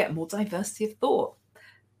 if you can get more diversity of thought,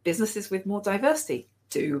 businesses with more diversity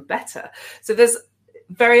do better. So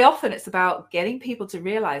very often it's about getting people to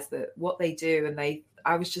realize that what they do, and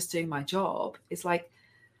I was just doing my job, is like,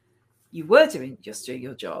 you were just doing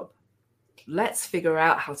your job. Let's figure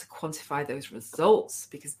out how to quantify those results,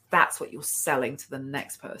 because that's what you're selling to the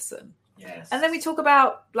next person. Yes. And then we talk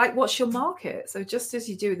about like, what's your market? So just as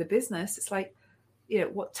you do with the business, it's like,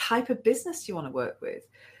 what type of business do you want to work with?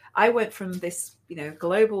 I went from this,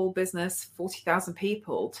 global business, 40,000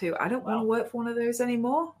 people, to I don't want to work for one of those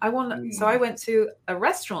anymore. So I went to a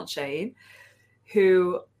restaurant chain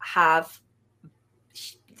who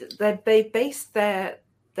they based their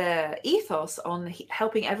ethos on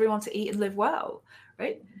helping everyone to eat and live well,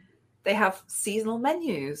 right? They have seasonal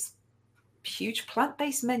menus, huge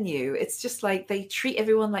plant-based menu. It's just like they treat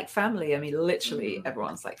everyone like family. I mean, literally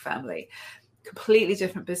everyone's like family. Completely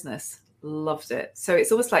different business. Loved it. So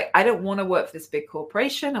it's almost like, I don't want to work for this big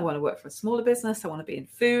corporation. I want to work for a smaller business. I want to be in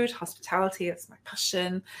food, hospitality. That's my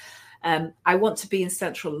passion. I want to be in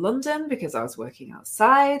central London because I was working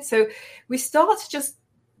outside. So we start to just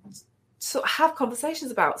sort of have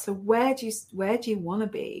conversations about, so where do you want to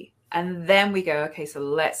be? And then we go, okay, so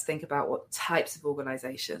let's think about what types of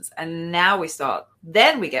organizations. And now we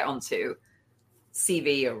get onto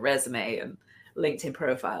CV or resume and LinkedIn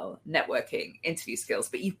profile, networking, interview skills.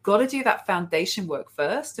 But you've got to do that foundation work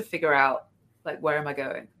first to figure out, like, where am I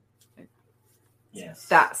going? Yes.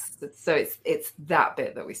 It's that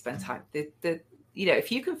bit that we spend time.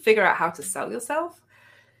 If you can figure out how to sell yourself,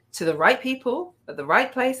 to the right people at the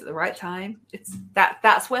right place at the right time. It's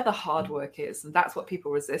that's where the hard work is, and that's what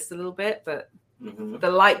people resist a little bit, but the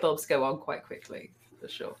light bulbs go on quite quickly, for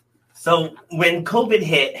sure. So when COVID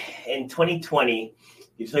hit in 2020,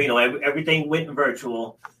 so everything went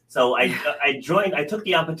virtual. So I took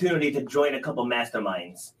the opportunity to join a couple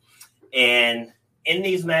masterminds, and in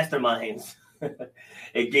these masterminds,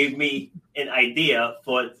 it gave me an idea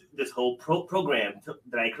for this whole program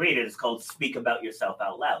that I created. It's called Speak About Yourself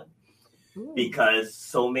Out Loud. Ooh. Because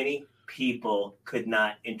so many people could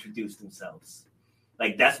not introduce themselves.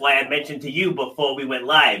 Like, that's why I mentioned to you before we went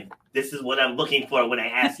live, this is what I'm looking for when I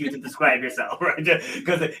ask you to describe yourself, right?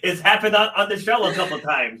 Because it's happened on the show a couple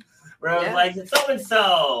times where I was like,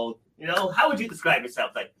 so-and-so, how would you describe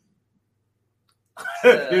yourself? Like,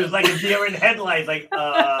 it was like a deer in headlights. Like,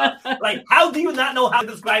 how do you not know how to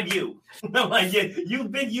describe you? Like,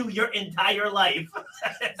 you've been you your entire life.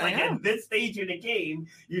 It's like at this stage in the game,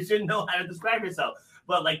 you should know how to describe yourself.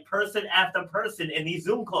 But like person after person in these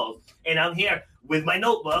Zoom calls, and I'm here with my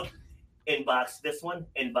notebook, inbox this one,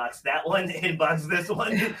 inbox that one, inbox this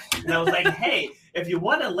one. And I was like, hey, if you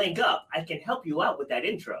want to link up, I can help you out with that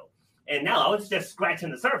intro. And now I was just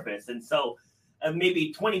scratching the surface. And so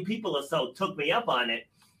maybe 20 people or so took me up on it,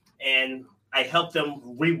 and I helped them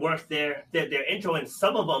rework their intro. And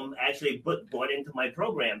some of them actually bought into my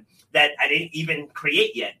program that I didn't even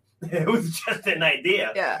create yet. It was just an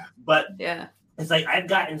idea. Yeah. But it's like I've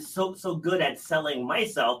gotten so good at selling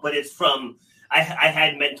myself, but it's from I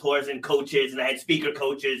had mentors and coaches, and I had speaker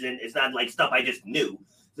coaches, and it's not like stuff I just knew.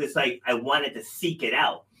 So it's like I wanted to seek it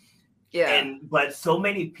out. Yeah. But so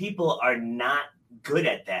many people are not good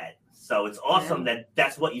at that. So it's awesome that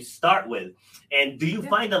that's what you start with. And do you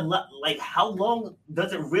find like how long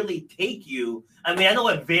does it really take you? I mean, I know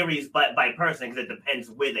it varies by person because it depends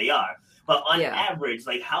where they are. But on average,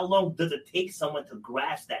 like how long does it take someone to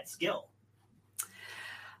grasp that skill?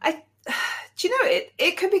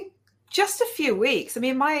 It could be just a few weeks. I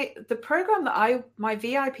mean, my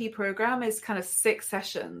VIP program is kind of 6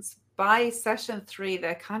 sessions. By session 3,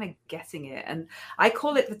 they're kind of getting it. And I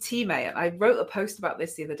call it the teammate. I wrote a post about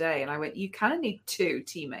this the other day, and I went, you kind of need 2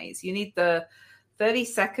 teammates. You need the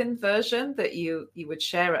 30-second version that you would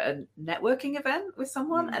share at a networking event with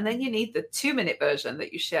someone. And then you need the 2-minute version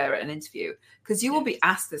that you share at an interview, because you will be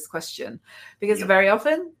asked this question. Because very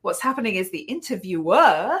often what's happening is the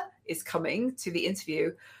interviewer is coming to the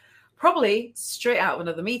interview probably straight out of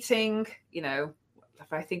another meeting.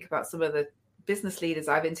 If I think about some of the business leaders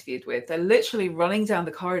I've interviewed with, they're literally running down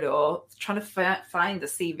the corridor trying to find a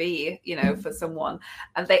CV, for someone.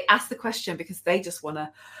 And they ask the question because they just want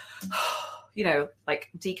to, like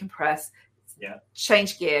decompress,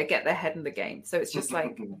 change gear, get their head in the game. So it's just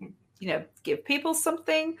like, give people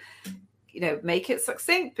something, make it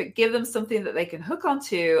succinct, but give them something that they can hook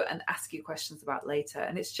onto and ask you questions about later.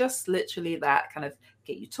 And it's just literally that kind of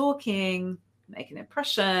get you talking, make an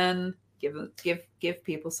impression, give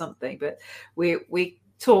people something. But we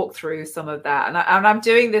talk through some of that, and I'm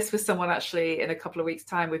doing this with someone actually in a couple of weeks'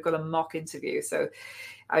 time. We've got a mock interview, so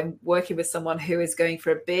I'm working with someone who is going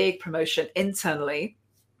for a big promotion internally.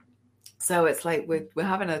 So it's like we're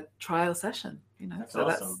having a trial session, That's so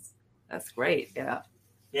awesome. That's great.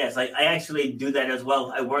 Yes, I actually do that as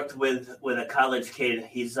well. I worked with a college kid.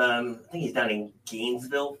 He's I think he's down in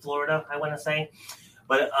Gainesville, Florida, I want to say.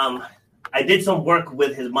 But I did some work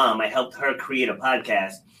with his mom. I helped her create a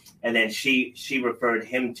podcast, and then she referred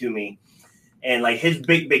him to me. And like his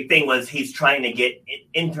big thing was he's trying to get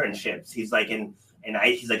internships. He's like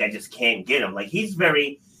he's like I just can't get him. Like he's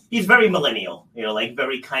very millennial, like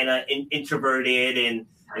very kind of introverted and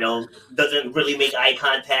doesn't really make eye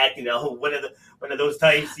contact. One of those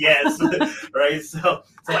types. Yes, right. So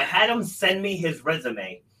I had him send me his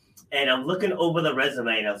resume, and I'm looking over the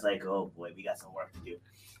resume, and I was like, oh boy, we got some work to do.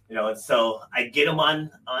 And so I get him on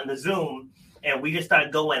the Zoom, and we just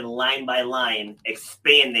start going line by line,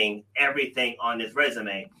 expanding everything on his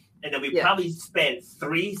resume. And then we probably spent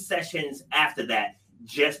 3 sessions after that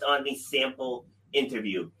just on the sample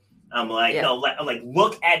interview. I'm like, I'm like,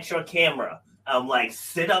 look at your camera. I'm like,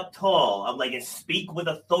 sit up tall. I'm like, and speak with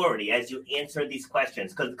authority as you answer these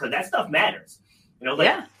questions, because that stuff matters.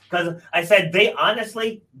 Because I said they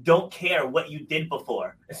honestly don't care what you did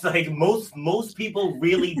before. It's like most people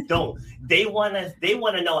really don't. They want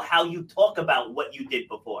to know how you talk about what you did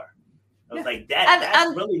before. I was like,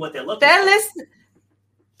 that's really what they're looking for.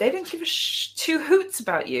 They don't give a 2 hoots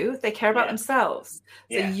about you. They care about themselves.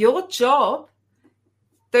 So your job,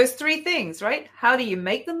 those 3 things, right? How do you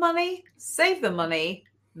make the money, save the money,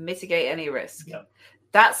 mitigate any risk? Yep.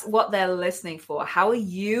 That's what they're listening for. How are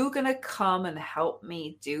you going to come and help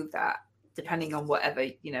me do that? depending on whatever,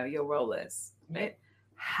 your role is, right?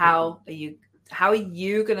 How are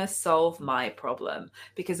you going to solve my problem?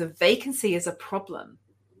 Because a vacancy is a problem,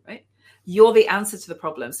 right? You're the answer to the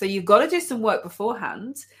problem. So you've got to do some work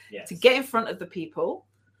beforehand to get in front of the people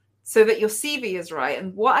so that your CV is right.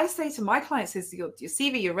 And what I say to my clients is your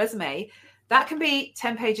CV, your resume, that can be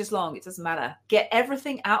 10 pages long. It doesn't matter. Get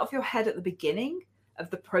everything out of your head at the beginning of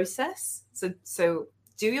the process. So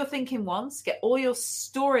do your thinking once, get all your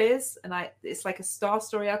stories. And it's like a STAR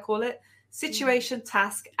story, I call it. Situation,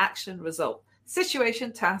 task, action, result.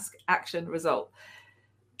 Situation, task, action, result.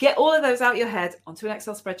 Get all of those out your head onto an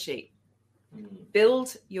Excel spreadsheet.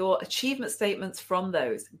 Build your achievement statements from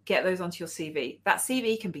those. Get those onto your CV. That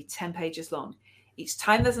CV can be 10 pages long. Each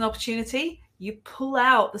time there's an opportunity, you pull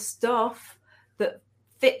out the stuff that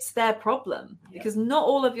fits their problem, because not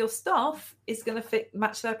all of your stuff is going to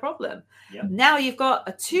match their problem. Now you've got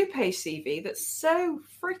a 2-page CV that's so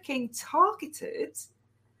freaking targeted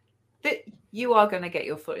that you are going to get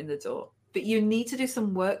your foot in the door. But you need to do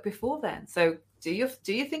some work before then. So do your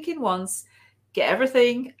thinking once, get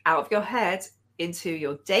everything out of your head into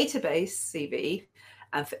your database CV,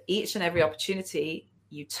 and for each and every opportunity,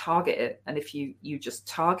 you target it. And if you just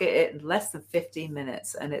target it in less than 15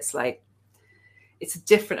 minutes, and it's a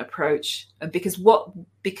different approach. And because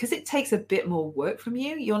it takes a bit more work from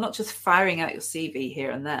you, you're not just firing out your CV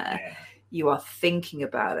here and there. You are thinking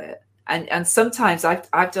about it. And sometimes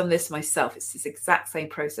I've done this myself. It's this exact same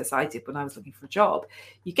process I did when I was looking for a job.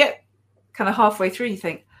 You get kind of halfway through and you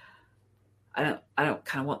think, I don't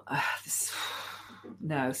kind of want this.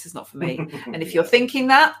 No, this is not for me. And if you're thinking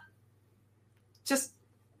that, just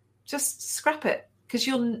scrap it, because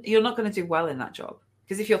you're not going to do well in that job.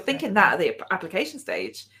 Because if you're thinking that at the application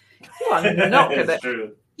stage, you're not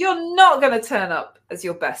going to turn up as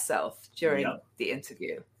your best self during the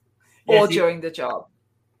interview or during the job.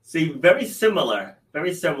 See, very similar.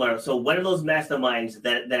 So one of those masterminds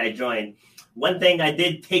that I joined, one thing I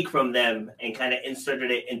did take from them and kind of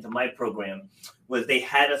inserted it into my program was they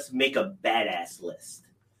had us make a badass list.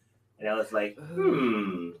 And I was like,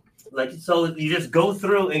 so you just go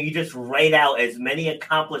through and you just write out as many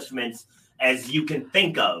accomplishments as you can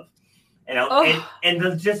think of.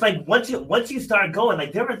 And just like once you start going,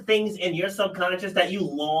 like there are things in your subconscious that you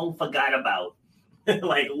long forgot about.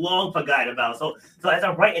 So as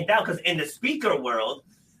I'm writing down, because in the speaker world,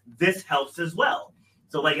 this helps as well.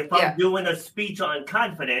 So like if I'm doing a speech on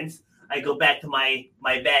confidence, I go back to my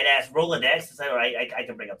badass Rolodex and say, all right, I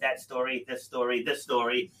can bring up that story, this story, this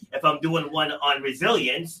story. If I'm doing one on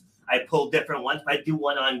resilience, I pull different ones. If I do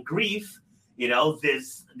one on grief,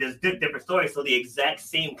 there's different stories. So the exact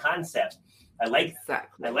same concept. I like that.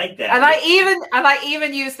 And I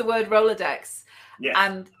even use the word Rolodex. Yeah.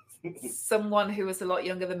 And someone who was a lot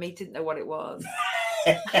younger than me didn't know what it was.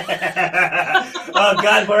 Oh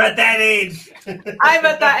God, we're at that age. I'm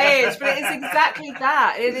at that age, but it is exactly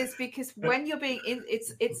that. It is because when you're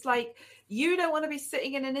it's like you don't want to be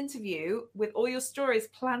sitting in an interview with all your stories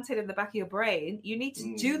planted in the back of your brain. You need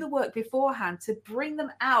to do the work beforehand to bring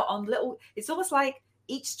them out on little. It's almost like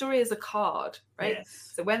each story is a card, right?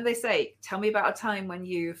 Yes. So when they say, "Tell me about a time when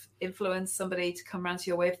you've influenced somebody to come around to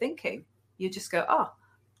your way of thinking," you just go,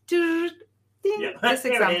 this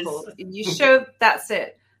example, and you show that's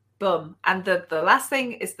it, boom. And the last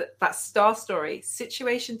thing is that STAR story,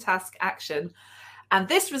 situation, task, action, and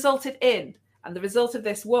this resulted in, and the result of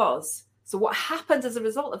this was. So what happened as a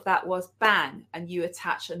result of that was bang, and you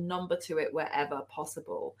attach a number to it wherever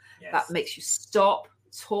possible. Yes. That makes you stop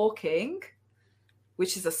talking,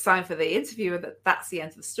 which is a sign for the interviewer that that's the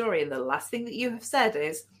end of the story. And the last thing that you have said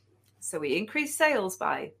is, so we increased sales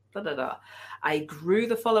by blah, blah, blah. I grew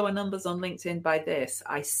the follower numbers on LinkedIn by this.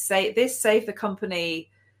 This saved the company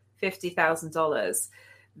 $50,000.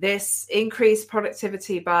 This increased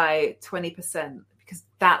productivity by 20%, because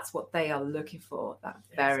that's what they are looking for, that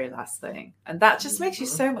very last thing. And that just makes you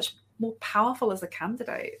so much more powerful as a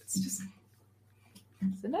candidate. It's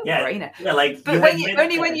a no-brainer. But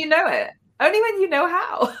when you know it. Only when you know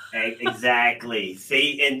how. Exactly.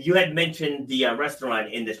 See, and you had mentioned the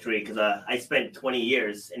restaurant industry, because I spent 20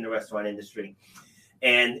 years in the restaurant industry.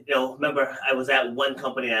 And, remember, I was at one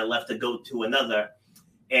company and I left to go to another.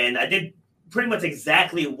 And I did pretty much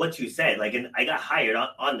exactly what you said. And I got hired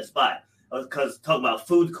on the spot. Because talking about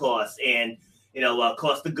food costs and,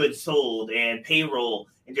 cost of goods sold and payroll,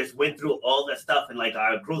 and just went through all that stuff. And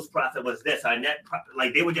our gross profit was this, our net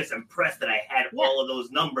profit, they were just impressed that I had all of those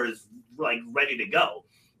numbers ready to go.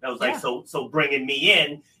 I was so bringing me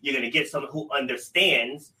in, you're going to get someone who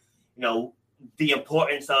understands, the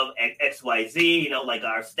importance of XYZ,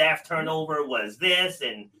 our staff turnover was this,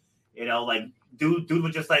 and, You know, like dude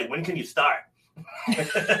was just like, when can you start?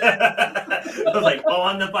 I was like, oh,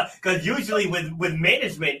 on the bus. Because usually with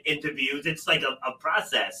management interviews, it's like a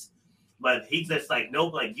process. But he's just like,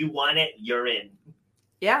 nope, like you want it, you're in.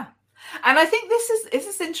 Yeah. And I think this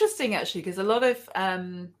is interesting actually, because a lot of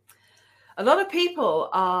people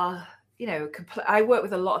are, you know, I work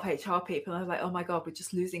with a lot of HR people, and I'm like, oh my God, we're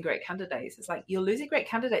just losing great candidates. It's like, you're losing great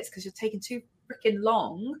candidates because you're taking too freaking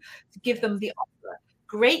long to give them the offer.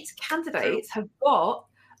 Great candidates have got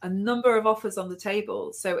a number of offers on the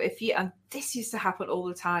table. So and this used to happen all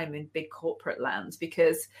the time in big corporate lands,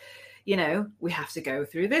 because, you know, we have to go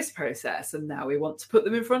through this process, and now we want to put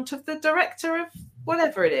them in front of the director of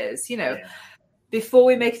whatever it is, you know, before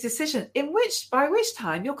we make a decision, by which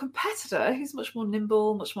time your competitor, who's much more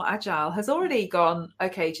nimble, much more agile, has already gone,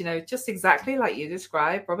 okay, you know, just exactly like you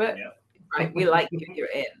described, Robert, right, we like you, you're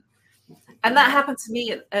in. And that happened to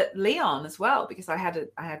me at Leon as well, because I had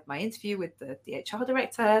my interview with the HR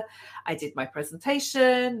director. I did my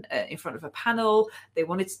presentation in front of a panel. They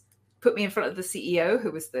wanted to put me in front of the CEO,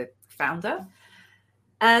 who was the founder,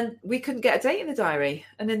 and we couldn't get a date in the diary.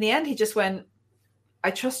 And in the end, he just went, I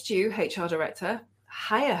trust you, HR director,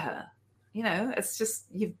 hire her. You know, it's just,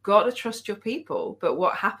 you've got to trust your people. But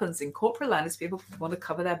what happens in corporate land is people want to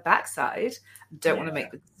cover their backside and don't want to make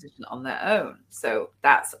the decision on their own. So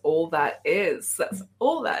that's all that is. That's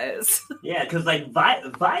all that is. Yeah, because like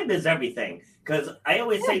vibe is everything. Because I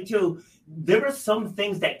always say too, there are some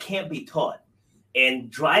things that can't be taught, and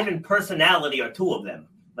drive and personality are two of them.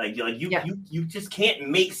 Like you just can't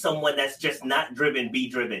make someone that's just not driven be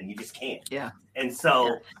driven. You just can't. Yeah. And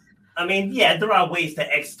so, I mean, there are ways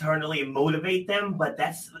to externally motivate them, but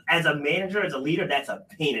that's, as a manager, as a leader, that's a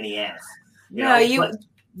pain in the ass.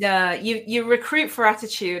 You recruit for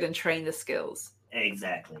attitude and train the skills.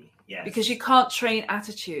 Exactly. Yeah. Because you can't train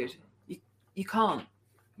attitude. You can't.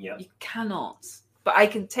 Yeah. You cannot. But I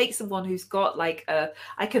can take someone who's got I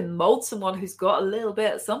can mold someone who's got a little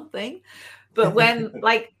bit of something. But when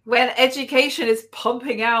education is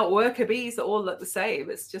pumping out worker bees that all look the same,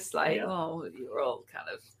 it's just like, oh, you're all kind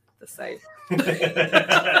of the same.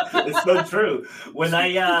 It's so true. When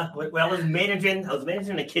I was managing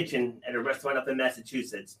a kitchen at a restaurant up in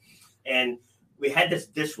Massachusetts, and we had this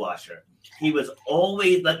dishwasher. He was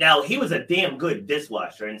always he was a damn good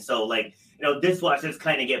dishwasher, and so dishwashers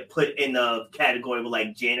kind of get put in the category with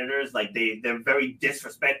like janitors, like they're very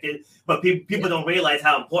disrespected, but people don't realize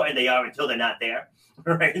how important they are until they're not there,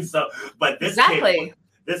 right? So, but this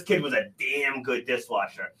kid was a damn good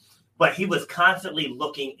dishwasher, but he was constantly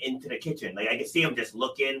looking into the kitchen. Like I could see him just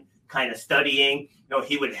looking, kind of studying.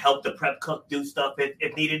 He would help the prep cook do stuff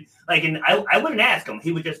if needed. Like, and I wouldn't ask him;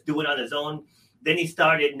 he would just do it on his own. Then he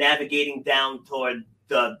started navigating down toward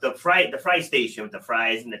the fry station with the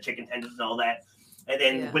fries and the chicken tenders and all that. And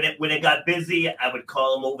then when it got busy, I would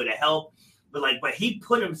call him over to help. But he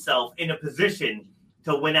put himself in a position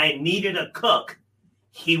to, when I needed a cook,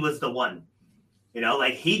 he was the one. He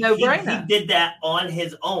did that on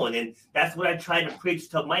his own. And that's what I try to preach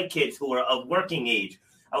to my kids who are of working age.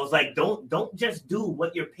 I was like, don't just do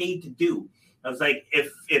what you're paid to do. I was like,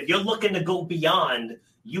 if you're looking to go beyond,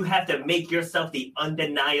 you have to make yourself the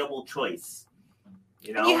undeniable choice.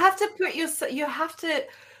 You have to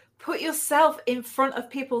put yourself in front of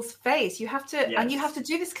people's face. You have to, and you have to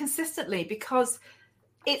do this consistently, because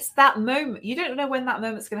it's that moment. You don't know when that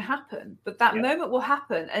moment's going to happen, but that moment will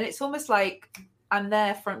happen. And it's almost like I'm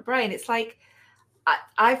their front brain. It's like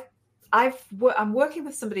I'm working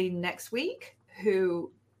with somebody next week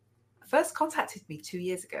who first contacted me 2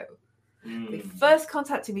 years ago. They first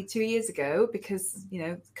contacted me 2 years ago because,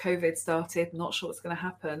 COVID started, not sure what's going to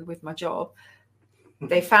happen with my job.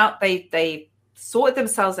 They sorted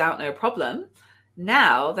themselves out, no problem.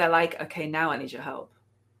 Now they're like, okay, now I need your help.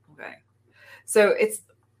 Okay. So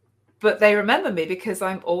but they remember me because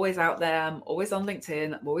I'm always out there. I'm always on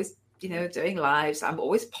LinkedIn. I'm always, doing lives. I'm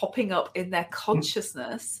always popping up in their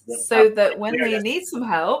consciousness so that when they need some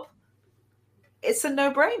help, it's a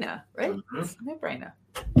no-brainer, right? It's a no-brainer.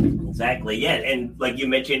 Exactly. Yeah. And like you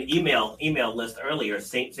mentioned, email list earlier,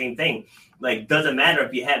 same thing. Like, doesn't matter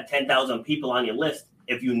if you have 10,000 people on your list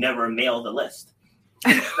if you never mail the list.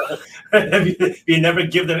 if you never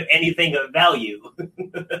give them anything of value.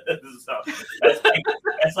 So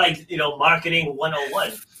that's like marketing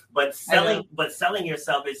 101. But selling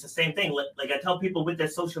yourself is the same thing. Like I tell people with their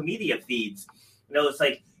social media feeds, it's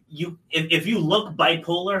like if you look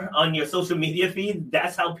bipolar on your social media feed,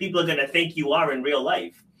 that's how people are going to think you are in real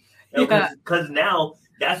life. Because now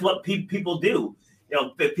that's what people do.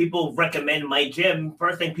 if people recommend my gym,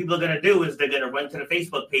 first thing people are going to do is they're going to run to the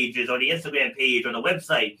Facebook pages or the Instagram page or the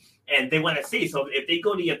website, and they want to see. So if they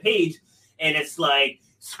go to your page and it's like,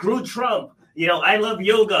 screw Trump, I love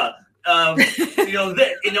yoga,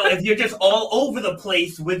 if you're just all over the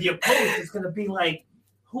place with your post, it's going to be like,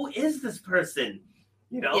 who is this person?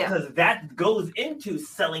 Because that goes into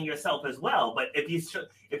selling yourself as well. But if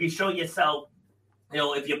you show yourself,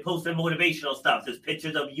 if you're posting motivational stuff, there's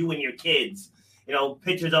pictures of you and your kids,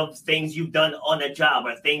 pictures of things you've done on a job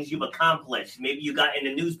or things you've accomplished. Maybe you got in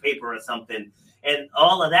the newspaper or something, and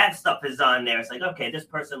all of that stuff is on there. It's like, okay, this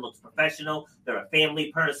person looks professional. They're a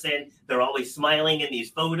family person. They're always smiling in these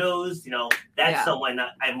photos. That's someone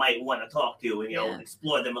that I might want to talk to and,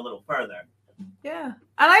 explore them a little further. Yeah. And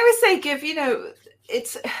I always say, give,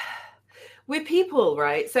 it's we're people,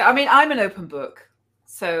 right? So, I mean, I'm an open book.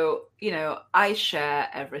 So, I share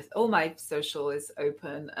everything. All my social is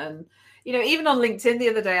open. And, even on LinkedIn the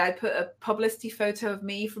other day, I put a publicity photo of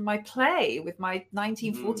me from my play with my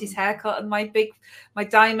 1940s haircut and my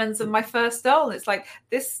diamonds and my first doll. And it's like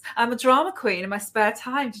this, I'm a drama queen in my spare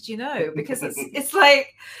time. Did you know? Because it's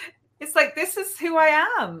like, this is who I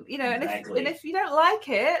am, Exactly. and if you don't like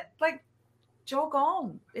it, like, jog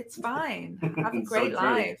on. It's fine. Have a great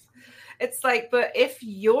life. It's like, but if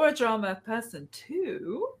you're a drama person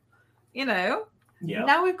too, now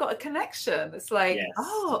we've got a connection. It's like,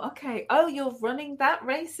 oh, okay. Oh, you're running that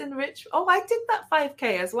race in Rich. Oh, I did that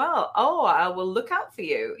 5K as well. Oh, I will look out for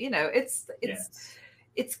you. It's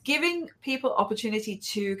giving people opportunity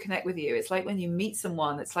to connect with you. It's like when you meet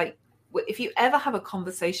someone, it's like, if you ever have a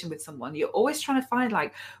conversation with someone, you're always trying to find,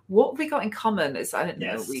 like, what have we got in common? Is, I don't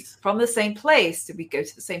know, we from the same place? Did we go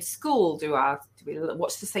to the same school? Do we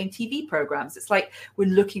watch the same TV programs? It's like we're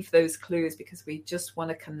looking for those clues because we just want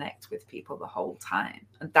to connect with people the whole time.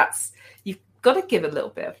 And you've got to give a little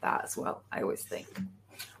bit of that as well, I always think.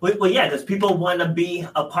 Well, yeah, because people want to be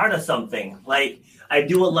a part of something. Like, I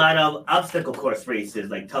do a lot of obstacle course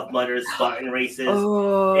races, like Tough Mudders, Spartan races.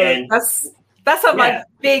 Oh, and that's on my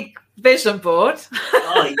big vision board.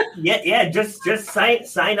 Just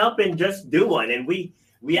sign up and just do one. And we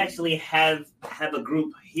actually have a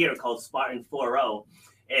group here called Spartan 4.0,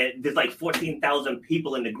 and there's like 14,000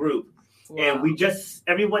 people in the group. Wow. And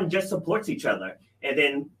everyone just supports each other. And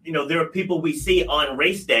then there are people we see on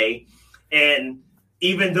race day, and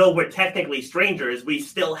even though we're technically strangers, we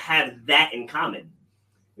still have that in common.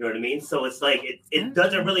 You know what I mean? So it's like, it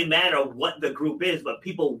doesn't really matter what the group is, but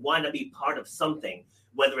people want to be part of something,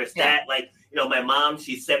 whether it's that, like, my mom,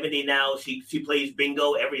 she's 70 now. She plays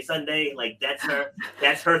bingo every Sunday. Like, that's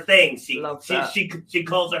her thing. She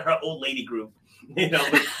calls her old lady group,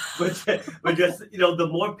 but just, the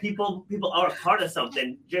more people are a part of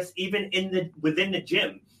something, just even within the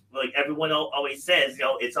gym, like everyone always says,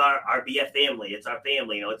 it's our BF family. It's our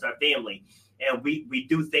family, it's our family. And we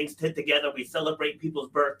do things together. We celebrate people's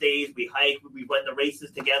birthdays. We hike. We run the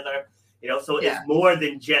races together. So it's more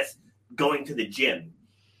than just going to the gym.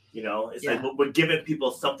 It's like we're giving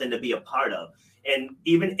people something to be a part of. And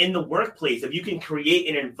even in the workplace, if you can create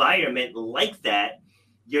an environment like that,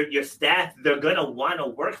 your staff, they're gonna want to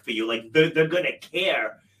work for you. Like, they're gonna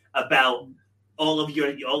care about all of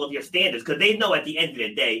your standards, because they know at the end of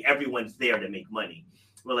the day, everyone's there to make money.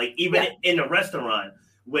 Well, like, even in a restaurant,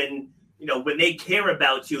 when they care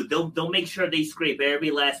about you, they'll make sure they scrape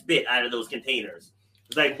every last bit out of those containers.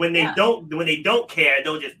 It's like when they don't care,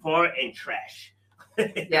 they'll just pour it in trash.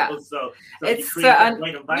 So it's and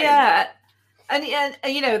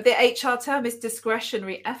the HR term is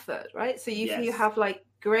discretionary effort, right? So you have like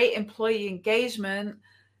great employee engagement,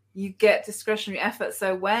 you get discretionary effort.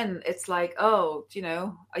 So when it's like, oh,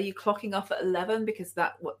 are you clocking off at 11 because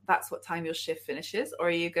that's what time your shift finishes, or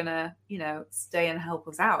are you gonna stay and help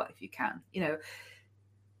us out if you can?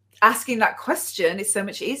 Asking that question is so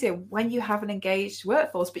much easier when you have an engaged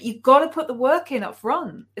workforce, but you've got to put the work in up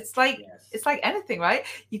front. It's like it's like anything, right?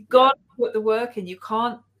 You've got to put the work in. You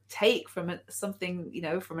can't take from something,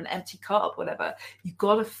 from an empty cup, whatever. You've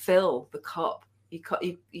got to fill the cup. You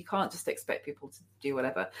can't just expect people to do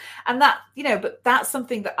whatever. And that, but that's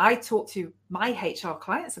something that I talk to my HR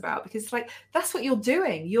clients about, because it's like, that's what you're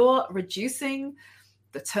doing. You're reducing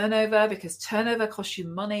the turnover, because turnover costs you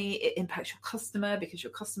money. It impacts your customer because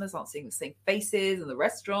your customers aren't seeing the same faces in the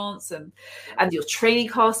restaurants, and your training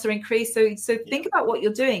costs are increased. So think about what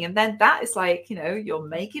you're doing. And then that is like, you're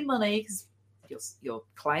making money because your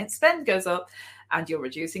client spend goes up, and you're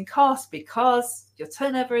reducing costs because your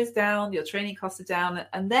turnover is down, your training costs are down.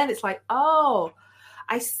 And then it's like, oh,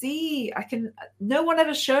 I see. No one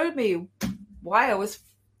ever showed me why I was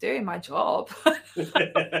doing my job.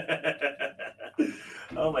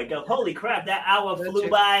 Oh my God! Holy crap! That hour flew true.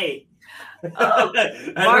 by. Oh,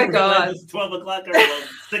 my God! It's 12 o'clock or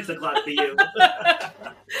 6 o'clock for you.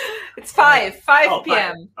 It's 5 Oh,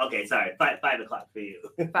 p.m. 5. Okay, sorry, 5 o'clock for you.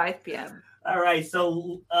 5 p.m. All right,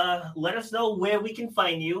 so let us know where we can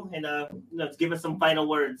find you, and let's give us some final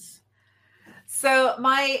words. So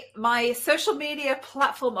my social media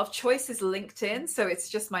platform of choice is LinkedIn. So it's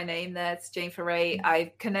just my name there. It's Jane Foray.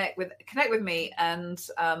 I connect with me, and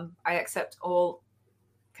I accept all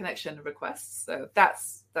connection requests. So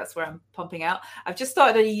that's where I'm pumping out. I've just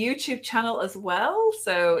started a YouTube channel as well.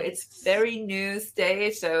 So it's very new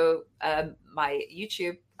stage. So my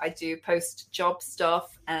YouTube, I do post job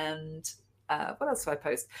stuff, and what else do I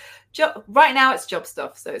post? Right now it's job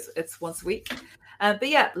stuff. So it's once a week. But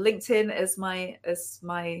yeah, LinkedIn is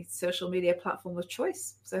my social media platform of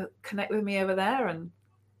choice. So connect with me over there, and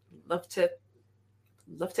love to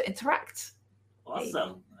interact.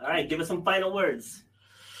 Awesome. All right, give us some final words.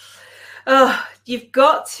 You've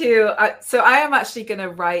got to. So I am actually going to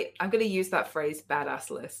write. I'm going to use that phrase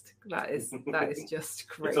 "badass list." That is just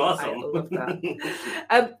great. It's awesome. I love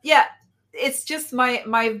that. Yeah, it's just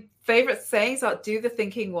my favorite sayings are do the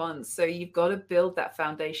thinking once. So you've got to build that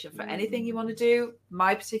foundation for anything you want to do.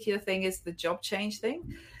 My particular thing is the job change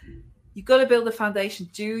thing. You've got to build the foundation,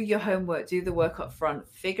 do your homework, do the work up front,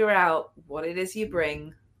 figure out what it is you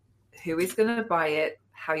bring, who is going to buy it,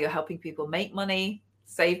 how you're helping people make money,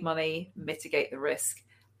 save money, mitigate the risk,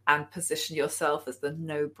 and position yourself as the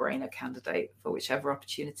no-brainer candidate for whichever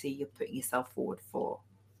opportunity you're putting yourself forward for.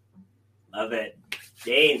 Love it.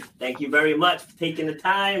 Jane, thank you very much for taking the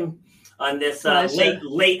time on this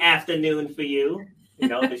late afternoon for you. You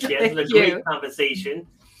know, this is a great conversation.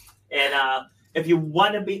 And if you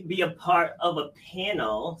want to be a part of a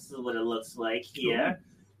panel, this is what it looks like here. Cool.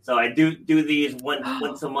 So I do these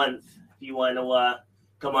once a month. If you want to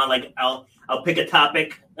come on, like I'll pick a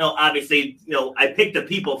topic. Obviously, I pick the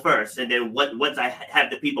people first, and then once I have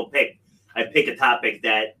the people picked, I pick a topic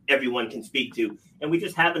that everyone can speak to, and we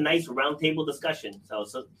just have a nice roundtable discussion. So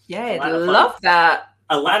yeah, I love that.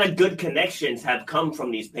 A lot of good connections have come from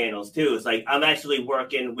these panels too. It's like I'm actually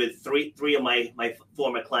working with three of my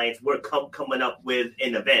former clients. We're coming up with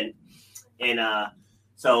an event, and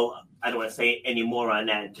so I don't want to say any more on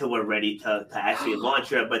that until we're ready to actually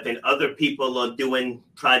launch it. But then other people are doing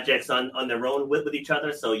projects on their own with each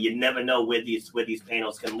other. So you never know where these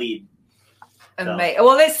panels can lead.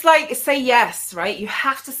 Well, it's like say yes, right? You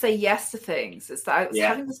have to say yes to things. It's like I was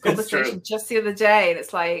having this conversation just the other day, and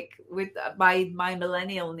it's like with my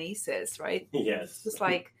millennial nieces, right? Yes. It's just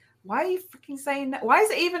like, why are you freaking saying that? Why is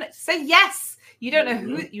it even say yes? You don't know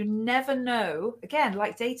who. You never know. Again,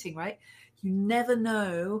 like dating, right? You never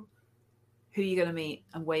know who you're going to meet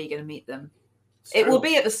and where you're going to meet them. It will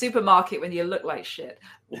be at the supermarket when you look like shit,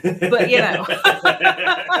 but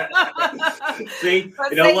See,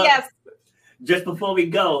 but say what? Yes. Just before we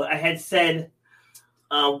go, I had said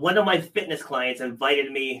one of my fitness clients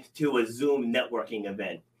invited me to a Zoom networking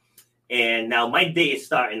event. And now my days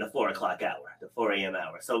start in the 4 o'clock hour, the 4 a.m.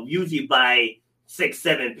 hour. So usually by 6,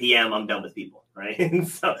 7 p.m., I'm done with people, right?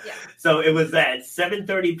 So it was at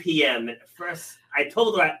 7:30 p.m. And at first, I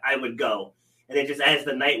told her I would go. And then just as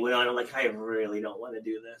the night went on, I'm like, I really don't want to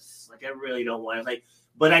do this. Like, I really don't want to.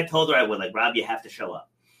 But I told her I would. Like, Rob, you have to show up.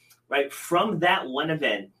 Right? From that one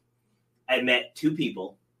event, I met 2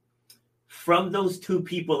 people. From those 2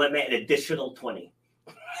 people, I met an additional 20.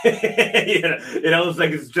 It's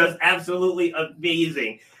like it's just absolutely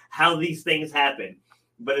amazing how these things happen.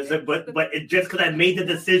 But it's just because I made the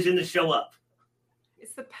decision to show up.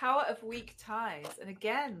 It's the power of weak ties. And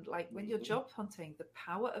again, like when you're job hunting, the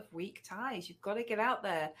power of weak ties. You've got to get out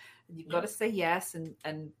there and you've got to say yes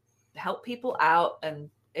and help people out, and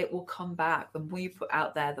it will come back. The more you put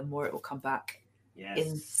out there, the more it will come back. Yes.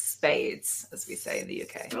 In spades, as we say in the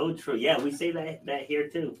UK. So true. Yeah, we say that here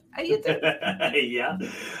too. Oh, you do? Yeah.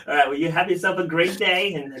 All right. Well, you have yourself a great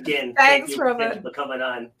day. And again, thanks, Robert. Thank you for coming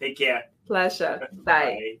on. Take care. Pleasure.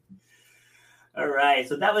 Bye. All right.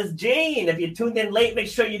 So that was Jane. If you tuned in late, make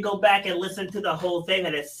sure you go back and listen to the whole thing.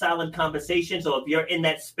 And it's solid conversation. So if you're in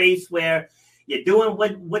that space where you're doing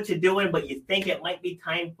what you're doing, but you think it might be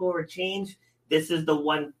time for a change, this is the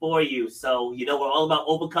one for you. So, we're all about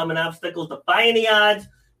overcoming obstacles, defying the odds,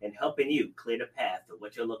 and helping you clear the path to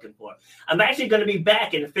what you're looking for. I'm actually going to be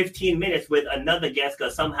back in 15 minutes with another guest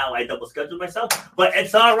because somehow I double scheduled myself. But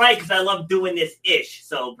it's all right because I love doing this ish.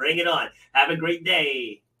 So bring it on. Have a great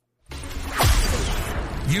day.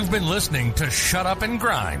 You've been listening to Shut Up and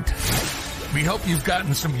Grind. We hope you've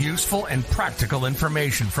gotten some useful and practical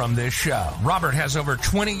information from this show. Robert has over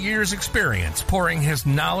 20 years experience pouring his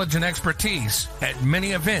knowledge and expertise at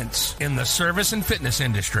many events in the service and fitness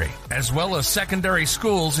industry, as well as secondary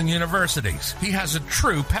schools and universities. He has a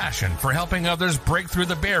true passion for helping others break through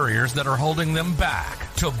the barriers that are holding them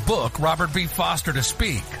back. To book Robert B. Foster to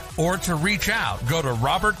speak or to reach out, go to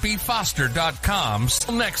robertbfoster.com.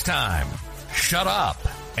 Till next time, shut up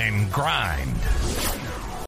and grind.